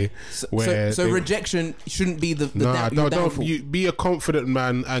way where So they- rejection shouldn't be the Nah, your don't. downfall. You be a confident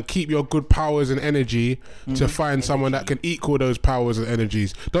man and keep your good powers and energy to find someone that can equal those powers and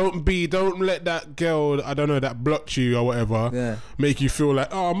energies. Don't let that girl, I don't know, that blocked you or whatever, make you feel like,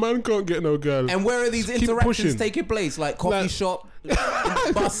 oh man, can't get no girl. And where are these Just keep interactions pushing. taking place? Like coffee Like- shop,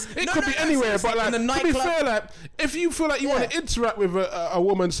 bus. It could be anywhere, but like in the to be nightclub. fair, like if you feel like you want to interact with a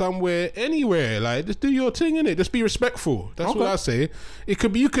woman somewhere, anywhere, like just do your thing, innit? Just be respectful. That's what I say. It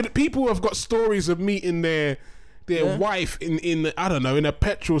could be people have got stories of meeting their their wife in I don't know, in a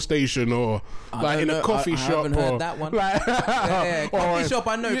petrol station or like in a coffee shop. I haven't heard that one. Like, coffee shop,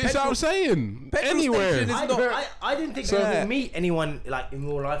 I know. You know what I'm saying? Petrol Anywhere. I didn't think you would meet anyone like in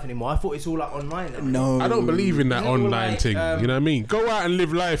real life anymore. I thought it's all like online now. No, I don't believe in that online thing. You know what I mean? Go out and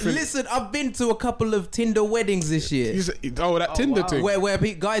live life. Listen, I've been to a couple of Tinder weddings this year. That Tinder thing. Where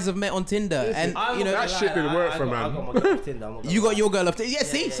guys have met on Tinder. Listen, and you know that shit didn't work for man. I got my girl off Tinder. You got your girl off Tinder. Yeah,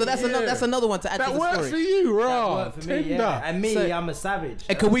 see? So that's another one to add to the story. That worked for you, bro. That worked for me, yeah. And me, I'm a savage.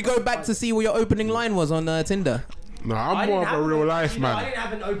 And can we go back to see what your opening line was on Tinder? No, I'm more of a real life man. I didn't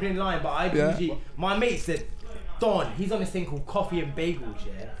have an opening line, but I usually... My mate said, Don, he's on this thing called Coffee and Bagels,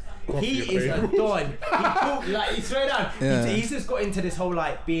 yeah? He is a Don. He straight down. Yeah. He's just got into this whole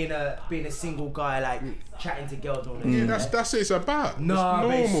like being a single guy, like chatting to girls all day. Yeah, that's what it's about. No,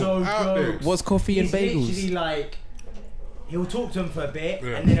 but it's so good. What's Coffee and Bagels? Literally like he'll talk to him for a bit,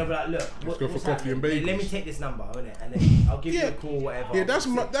 and then he'll be like, "Look, let's go for coffee and bagels. Let me take this number, innit? And then I'll give you a call, whatever." Yeah, that's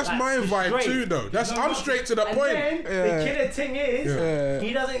my vibe straight too, though. I'm straight to the point. And then the killer thing is,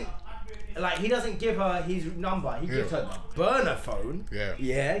 he doesn't give her his number. He gives her the burner phone.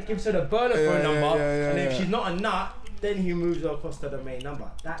 Yeah, gives her the burner phone number, and then if she's not a nut, then he moves her across to the main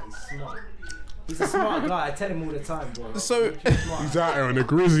number. That is smart. He's a smart guy. I tell him all the time, bro. So he's out here on the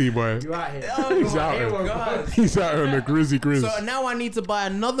grizzy, boy. You're out here. He's out here. He's out here on the grizzy. So now I need to buy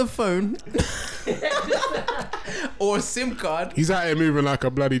another phone or a SIM card. He's out here moving like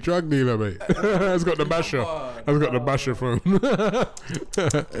a bloody drug dealer, mate. I've got the basher. I've got the basher phone.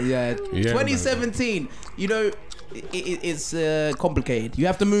 Yeah, 2017. Man. You know, it's complicated. You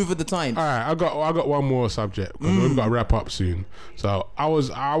have to move with the times. All right, I got one more subject because we've got to wrap up soon. So I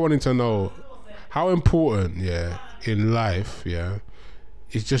wanted to know how important, in life,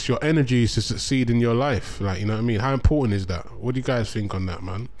 it's just your energies to succeed in your life. Like, you know what I mean? How important is that? What do you guys think on that,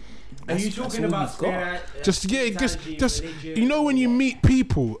 man? Are you talking about spirit? Just you know when you meet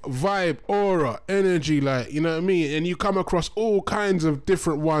people, vibe, aura, energy, like, you know what I mean, and you come across all kinds of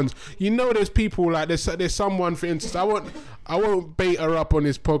different ones. You know, there's people like there's someone, for instance, I won't bait her up on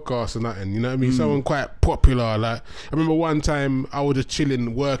this podcast or nothing. You know what I mean? Someone quite popular. Like I remember one time I was just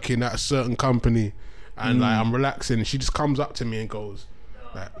chilling, working at a certain company, and like I'm relaxing. And she just comes up to me and goes,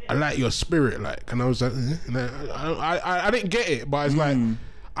 like, "I like your spirit," like, and I was like, and I didn't get it, but it's like.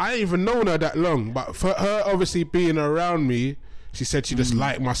 I ain't even known her that long, but for her obviously being around me, she said she just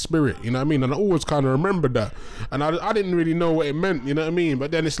liked my spirit, you know what I mean? And I always kind of remembered that. And I didn't really know what it meant, you know what I mean?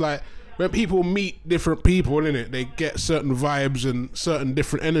 But then it's like, when people meet different people, innit, they get certain vibes and certain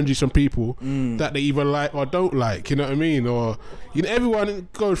different energies from people that they either like or don't like, you know what I mean? Or, you know, everyone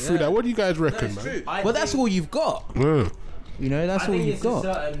goes through that. What do you guys reckon, man? Well, that's all you've got. Yeah. You know, that's all you've got.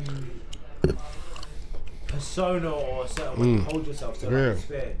 A certain persona or a certain way you hold yourself to like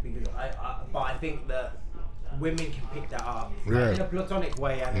spirit, because I think that women can pick that up like in a platonic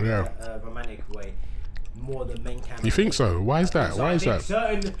way and in a romantic way more than men can. You think so? Why is that? So Why is that?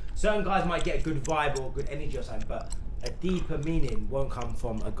 Certain guys might get a good vibe or good energy or something, but a deeper meaning won't come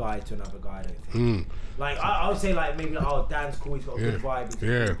from a guy to another guy, I don't think. Like I would say like maybe like, oh, Dan's cool, he's got a good vibe, he's a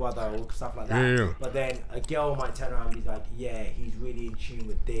good brother or stuff like that. But then a girl might turn around and be like, yeah, he's really in tune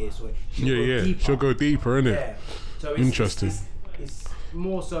with this, or she'll go deeper, innit? Yeah. So interesting. It's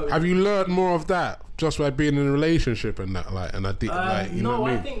more so. Have you learned more of that just by being in a relationship and that, like, and you know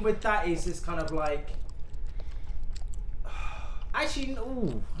what I mean? Think with that is it's kind of like. Actually,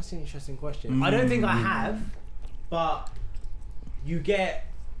 that's an interesting question. I don't think I have. But you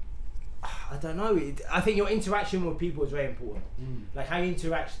get, I don't know. I think your interaction with people is very important. Like how you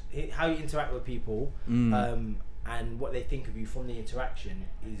interact with people, and what they think of you from the interaction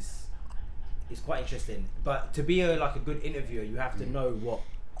is quite interesting. But to be a good interviewer, you have to know what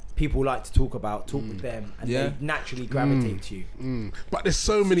people like to talk about, talk with them, and they naturally gravitate to you. But there's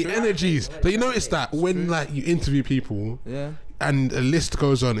so many energies. So you notice that when like you interview people, and a list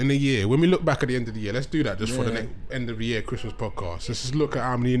goes on in a year. When we look back at the end of the year, let's do that just for the next end of the year Christmas podcast. Let's just look at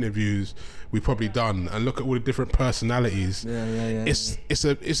how many interviews we've probably done and look at all the different personalities. It's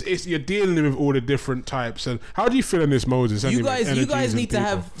you're dealing with all the different types. And how do you feel in this, Moses? You guys need to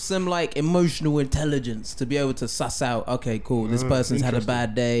have some like emotional intelligence to be able to suss out. Okay, cool. This person's had a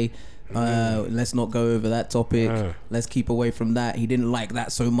bad day. Let's not go over that topic. Let's keep away from that. He didn't like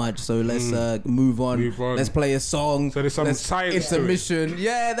that so much, so let's move on. Let's play a song. So there's some science. It's a mission.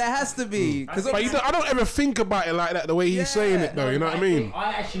 Yeah, there has to be. But I don't ever think about it like that. The way he's saying it, though. You know what I mean?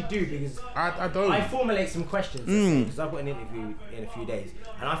 I actually do, because I don't. I formulate some questions because I've got an interview in a few days,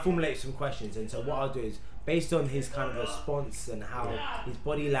 and I formulate some questions. And so what I'll do is, based on his kind of response and how his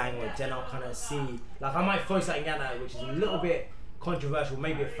body language, then I'll kind of see. Like I might throw something out there which is a little bit controversial,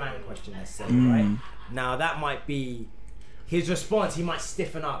 maybe a fan question, let's say, right? Now that might be his response. He might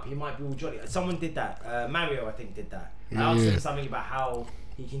stiffen up. He might be all jolly. Someone did that. Mario, I think, did that. I asked him something about how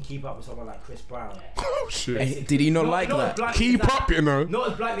he can keep up with someone like Chris Brown. Oh shit! Basically. Did he not like that? Keep up, you know.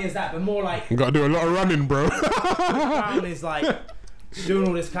 Not as blatantly as that, but more like. You gotta do a lot of running, bro. Chris Brown is like doing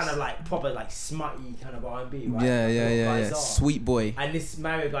all this kind of like proper like smutty kind of R&B, right? Yeah. Sweet boy. And this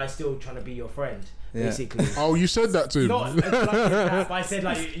Mario guy's still trying to be your friend, basically. Oh, you said that too. Not as blunt as that, but I said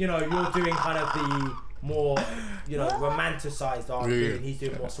like you're doing kind of the more romanticized R&B, and he's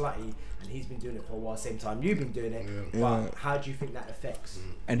doing more slutty, and he's been doing it for a while. Same time you've been doing it, but how do you think that affects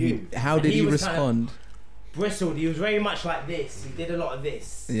you? How did he respond? Bristled. He was very much like this. He did a lot of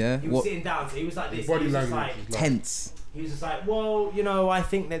this. Yeah. He was sitting down, so he was like this. Body he was language just like tense. He was just like, well, I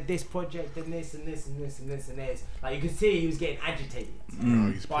think that this project and this and this and this and this and this. Like you could see, he was getting agitated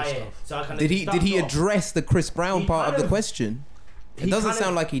by it. So I kind of did he address the Chris Brown part of the question? It doesn't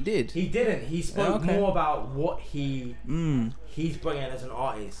sound like he did. He didn't. He spoke more about what he's bringing as an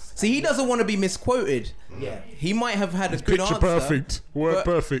artist. See, he doesn't want to be misquoted. Yeah. He might have had a good answer. Picture perfect. Word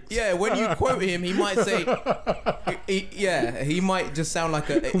perfect. Yeah, when you quote him, he might say, he might just sound like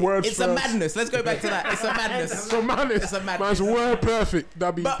it's a madness. Let's go back to that. It's a madness. It's a madness. Man's word perfect.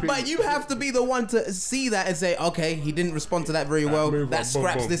 WP. But you have to be the one to see that and say, okay, he didn't respond to that very well. That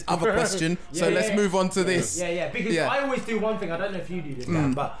scraps this other question. So let's move on to this. Yeah. Because I always do one thing. I don't know if you do this,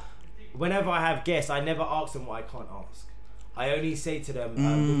 Dan, but whenever I have guests, I never ask them what I can't ask. I only say to them,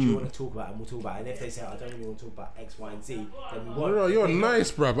 what do you want to talk about? And we'll talk about it. And if they say, I don't really want to talk about X, Y, and Z, then we won't. Bro, you're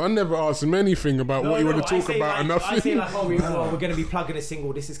nice, bruv. I never asked him anything about what you want to talk about and nothing. I say like, we're going to be plugging a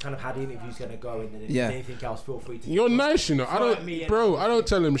single. This is kind of how the interview's going to go. And then if there's anything else, feel free to. You're nice, you know. I don't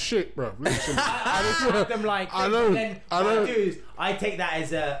tell him shit, bro. Listen, I them like, I don't. I take that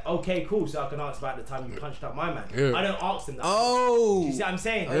as okay, cool, so I can ask about the time you punched up my man. Yeah. I don't ask them that. Oh, you see what I'm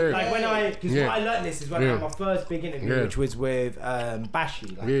saying? Like when because what I learned this is when I had my first big interview, which was with Bashi,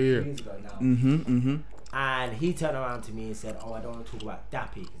 like 2 years ago now. And he turned around to me and said, "Oh, I don't want to talk about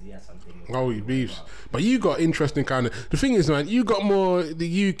Dappy because he has something." Oh, he beefs. But you got interesting kind of. The thing is, man, you got more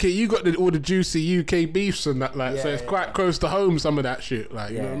the UK. You got all the juicy UK beefs and that, like. So it's quite close to home. Some of that shit,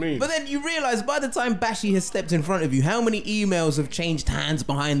 like, you know what I mean. But then you realise by the time Bashi has stepped in front of you, how many emails have changed hands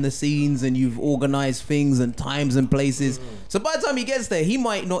behind the scenes, and you've organised things and times and places. So by the time he gets there, he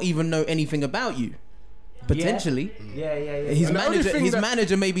might not even know anything about you. Potentially. Yeah. His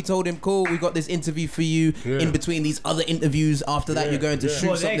manager maybe told him, cool, we got this interview for you in between these other interviews. After that, you're going to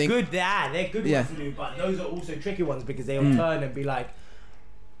shoot something. They're good ones to do, but those are also tricky ones because they'll turn and be like,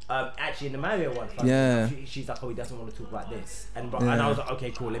 actually in the Mario one, she's like, oh, he doesn't want to talk about this. And I was like, okay,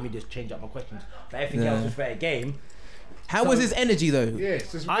 cool, let me just change up my questions. But everything else was fair game. How was his energy though?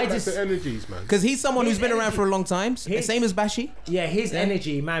 Yes, the energies, man. Because he's someone who's been around for a long time. Same as Bashi. Yeah, his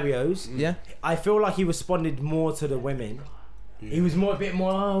energy, Mario's. Yeah. I feel like he responded more to the women. Yeah. He was a bit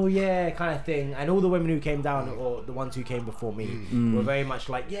more, kind of thing. And all the women who came down, or the ones who came before me, were very much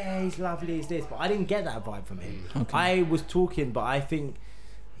like, yeah, he's lovely, he's this. But I didn't get that vibe from him. Okay. I was talking, but I think.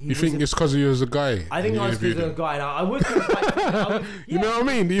 You think it's because you was a guy? I think I was because of a guy. And I was quite, you know what I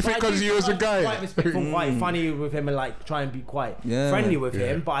mean? Do you think because you was a guy? Quite respectful, quite funny with him, and like try and be quite friendly with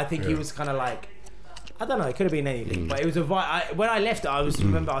him. But I think he was kind of like, I don't know. It could have been anything, but it was a vibe. When I left, I was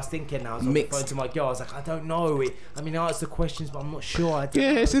thinking. I was on the phone to my girl. I was like, I don't know. I mean, I asked the questions, but I'm not sure.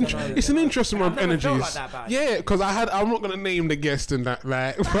 It's an interesting one of energies. Like because I'm not gonna name the guest in that,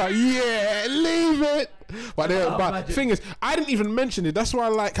 like, but leave it. But the thing is, I didn't even mention it. That's why I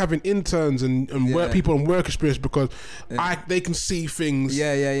like having interns and work people on work experience, because they can see things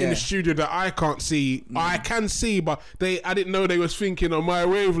in the studio that I can't see. I can see, but I didn't know they was thinking on my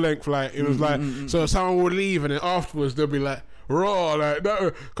wavelength. Like it was so someone would leave and then afterwards they'll be like, raw, like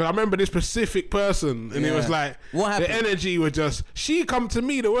no, because I remember this specific person, and it was like the energy was just. She come to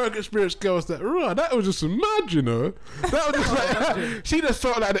me, the work experience girl, was like, raw. That was just mad, you know. That was just like she just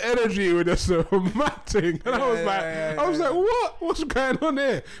felt like the energy was just a mad thing, and I was like, what's going on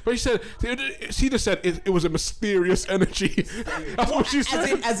there? But she just said it was a mysterious energy. That's what she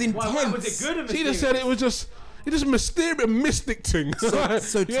said. As intense. Why was it good? She just said it was just. It is a mysterious, mystic thing.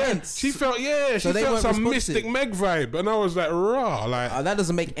 So tense. She felt, some mystic Meg vibe, and I was like, raw, like that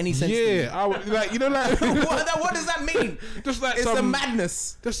doesn't make any sense. Yeah, I was like, what does that mean? Just like it's a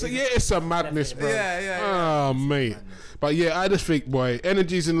madness. It's a madness, bro. Oh, mate. But I just think, boy,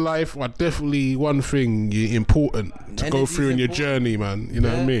 energies in life are definitely one thing important to go through in your journey, man. You know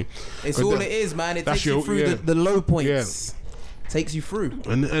what I mean? It's all it is, man. It takes you through the low points. Takes you through,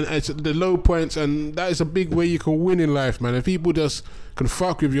 and it's the low points, and that is a big way you can win in life, man. If people just can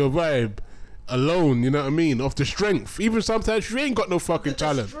fuck with your vibe, alone, you know what I mean? Off the strength. Even sometimes she ain't got no fucking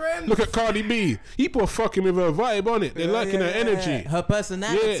talent. Look at Cardi B. People are fucking with her vibe on it. They're liking her energy. Her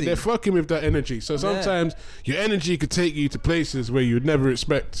personality. Yeah, they're fucking with that energy. So sometimes your energy could take you to places where you'd never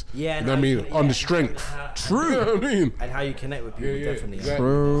expect. Yeah, you know what I mean? On the strength. True. You know what I mean? And how you connect with people, definitely. Exactly.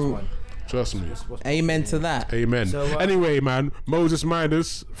 True. Trust me. Amen to that. Amen. So, anyway, man, Moses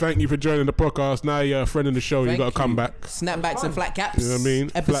Minders, thank you for joining the podcast. Now you're a friend of the show. You got to come back. Snapbacks and flat caps. You know what I mean?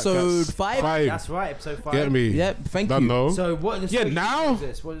 Episode 5. That's right, episode 5. Get me? Yep, thank you. Know. So what are the socials? Now?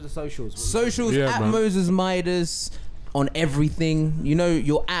 What are the socials? Socials at Moses Minders on everything. You know,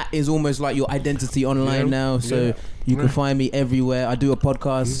 your at is almost like your identity online now. So you can find me everywhere. I do a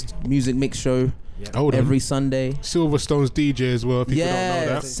podcast, music mix show. Every Sunday. Silverstone's DJ as well, if people don't know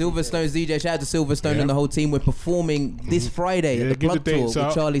that. Silverstone's DJ. Shout out to Silverstone and the whole team. We're performing this Friday at the Plug Tour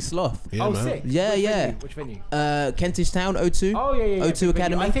with Charlie Sloth. Sick. Yeah, Which venue? Kentish Town, O2. Oh, yeah. O2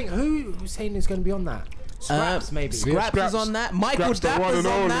 Academy. I think who's saying is going to be on that? Scraps, maybe. Scraps is on that. Michael Dapper's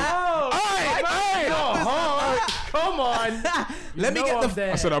on that. Come on. Let me get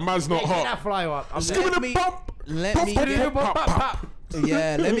the... I said a man's not hot. That fly up.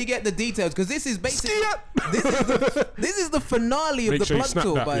 Let me get the details, because this is basically this is the finale of the Plug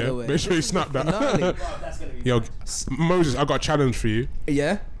Tour, by the way. Make sure you snap that. Yo, Moses, I got a challenge for you.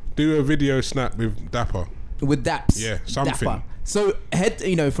 Yeah. Do a video snap with Dapper. With Daps. Yeah, something. Dapper. So head,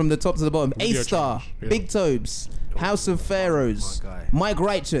 from the top to the bottom. Video A-Star, Big Tobes, House of Pharaohs, Mike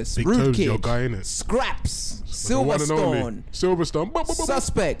Righteous, Big Rude Tobes, Kid, your guy, innit? Scraps, The one and only. Silverstone, Silverstone,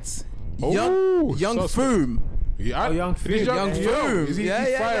 Suspect, Oh, Young Suspect. Fume. Young Fume. He's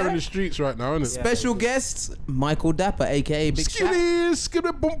fire in the streets right now, isn't it? Special guest, Michael Dapper, aka Big Shaq.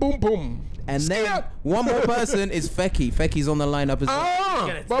 Skitty, boom, boom, boom. And then one more person is Fecky. Fecky's on the lineup as well.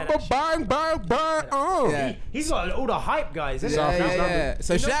 Bang, bang, bang. Yeah. He's got all the hype guys, isn't he? Yeah.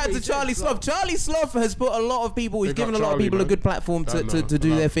 So shout out to Charlie Sloth. Charlie Sloth has put a lot of people, he's given a lot of people a good platform to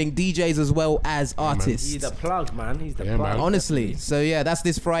do their thing. DJs as well as artists. He's the plug, man. He's the plug. Man. Honestly. So yeah, that's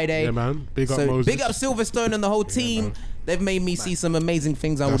this Friday. Yeah, man. Big up Moses. Big up Silverstone and the whole team. They've made me see some amazing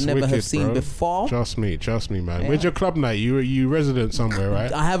things I would never have seen before. Trust me, man. Where's your club night? You resident somewhere,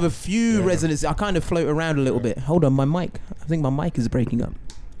 right? I have a few residents. I kind of float around a little bit. Hold on, my mic. I think my mic is breaking up.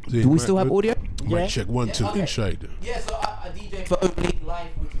 Do we still have audio? Mic check 1, 2. Inside. Yeah, so I DJ for Open League Live,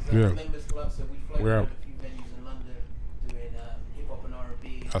 which is a members club. So we float around a few venues in London doing hip hop and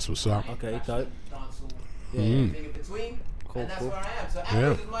R&B. That's what's up. Okay, dope. Dancehall, everything in between. And that's where I am. So at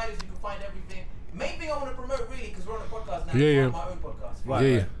Moses Minders, you can find everything. Main thing I want to promote, really, because we're on a podcast now. Yeah. My own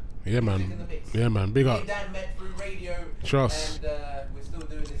podcast. Yeah, man. Yeah, man. Big up. Dan met through radio. Trust. And we're still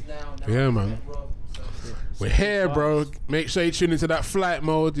doing this now. Yeah, man. We're here, bro. Make sure you tune into that flight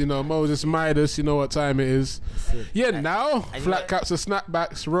mode. Moses Midas. You know what time it is. Yeah, now FLATCAPS and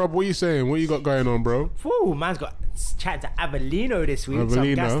SNAPBACKS. Rob, what you saying? What you got going on, bro? Woo, man's got chatting to Avelino this week. So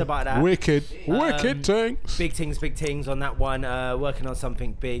I'm gassed about that. Wicked things. Big things on that one. Working on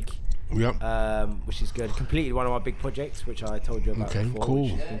something big. Yep. Which is good. Completed one of my big projects, which I told you about before. Cool.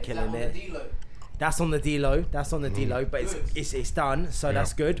 Which has been killing it. That's on the D-Lo. But it's done, so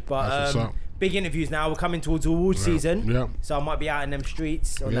that's good. But big interviews now. We're coming towards awards season. Yeah. So I might be out in them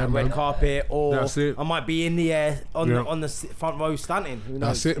streets on that red carpet, or I might be in the air on the front row stunting. Who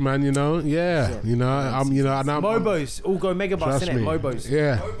knows? That's it, man. I'm Mobos all go Megabus, innit? Mobos.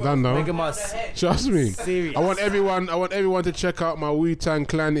 Yeah, don't know. Megabus. Trust me. Serious. I want everyone to check out my Wu-Tang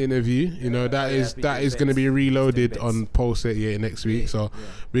Clan interview. That is going to be reloaded on Pulse next week. So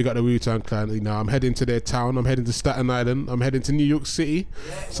we got the Wu-Tang Clan. I'm heading to their town. I'm heading to Staten Island. I'm heading to New York City.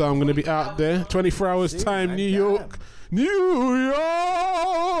 So I'm going to be out there. 24 hours time, New York. New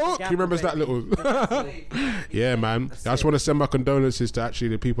York. He remembers that little. Yeah, man. I just want to send my condolences to actually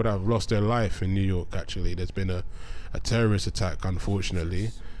the people that have lost their life in New York. Actually, there's been a terrorist attack,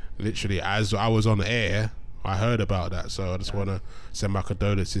 unfortunately. Literally, as I was on air, I heard about that. So I just want to send my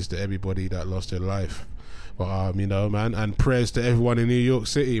condolences to everybody that lost their life. But man, and prayers to everyone in New York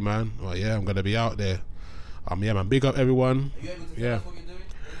City, man. Well, yeah, I'm gonna be out there. Yeah, man. Big up everyone. Are you able to tell us what you're doing?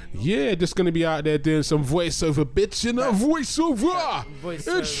 Yeah, just gonna be out there doing some voiceover, voiceover.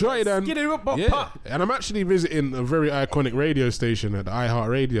 It's right, and I'm actually visiting a very iconic radio station at the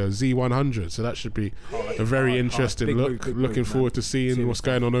iHeartRadio Z100, so that should be a very interesting look. Looking forward to seeing what's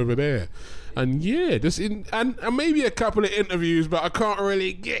going on over there. And yeah, and maybe a couple of interviews, but I can't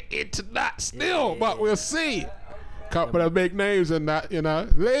really get into that still. But we'll see. Couple of big names and that,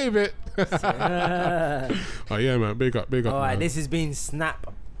 leave it. Oh yeah, man, big up. All right, this has been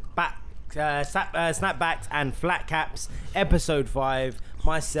Snapbacks and FLATCAPS, episode 5.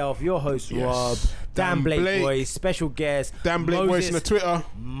 Myself, your host Rob, Dan Blake Voice, special guest Dan Blake Voice on the Twitter.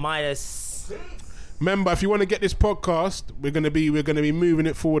 Midas. Remember, if you want to get this podcast, we're gonna be moving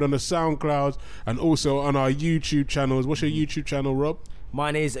it forward on the SoundCloud and also on our YouTube channels. What's your YouTube channel, Rob?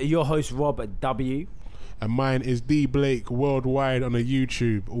 Mine is your host Rob W. And mine is D Blake Worldwide on the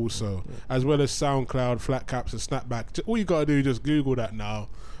YouTube also, as well as SoundCloud, FLATCAPS and Snapback. All you gotta do is just Google that now,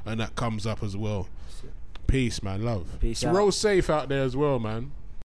 and that comes up as well. Peace, man. Love. Peace out. Roll safe out there as well, man.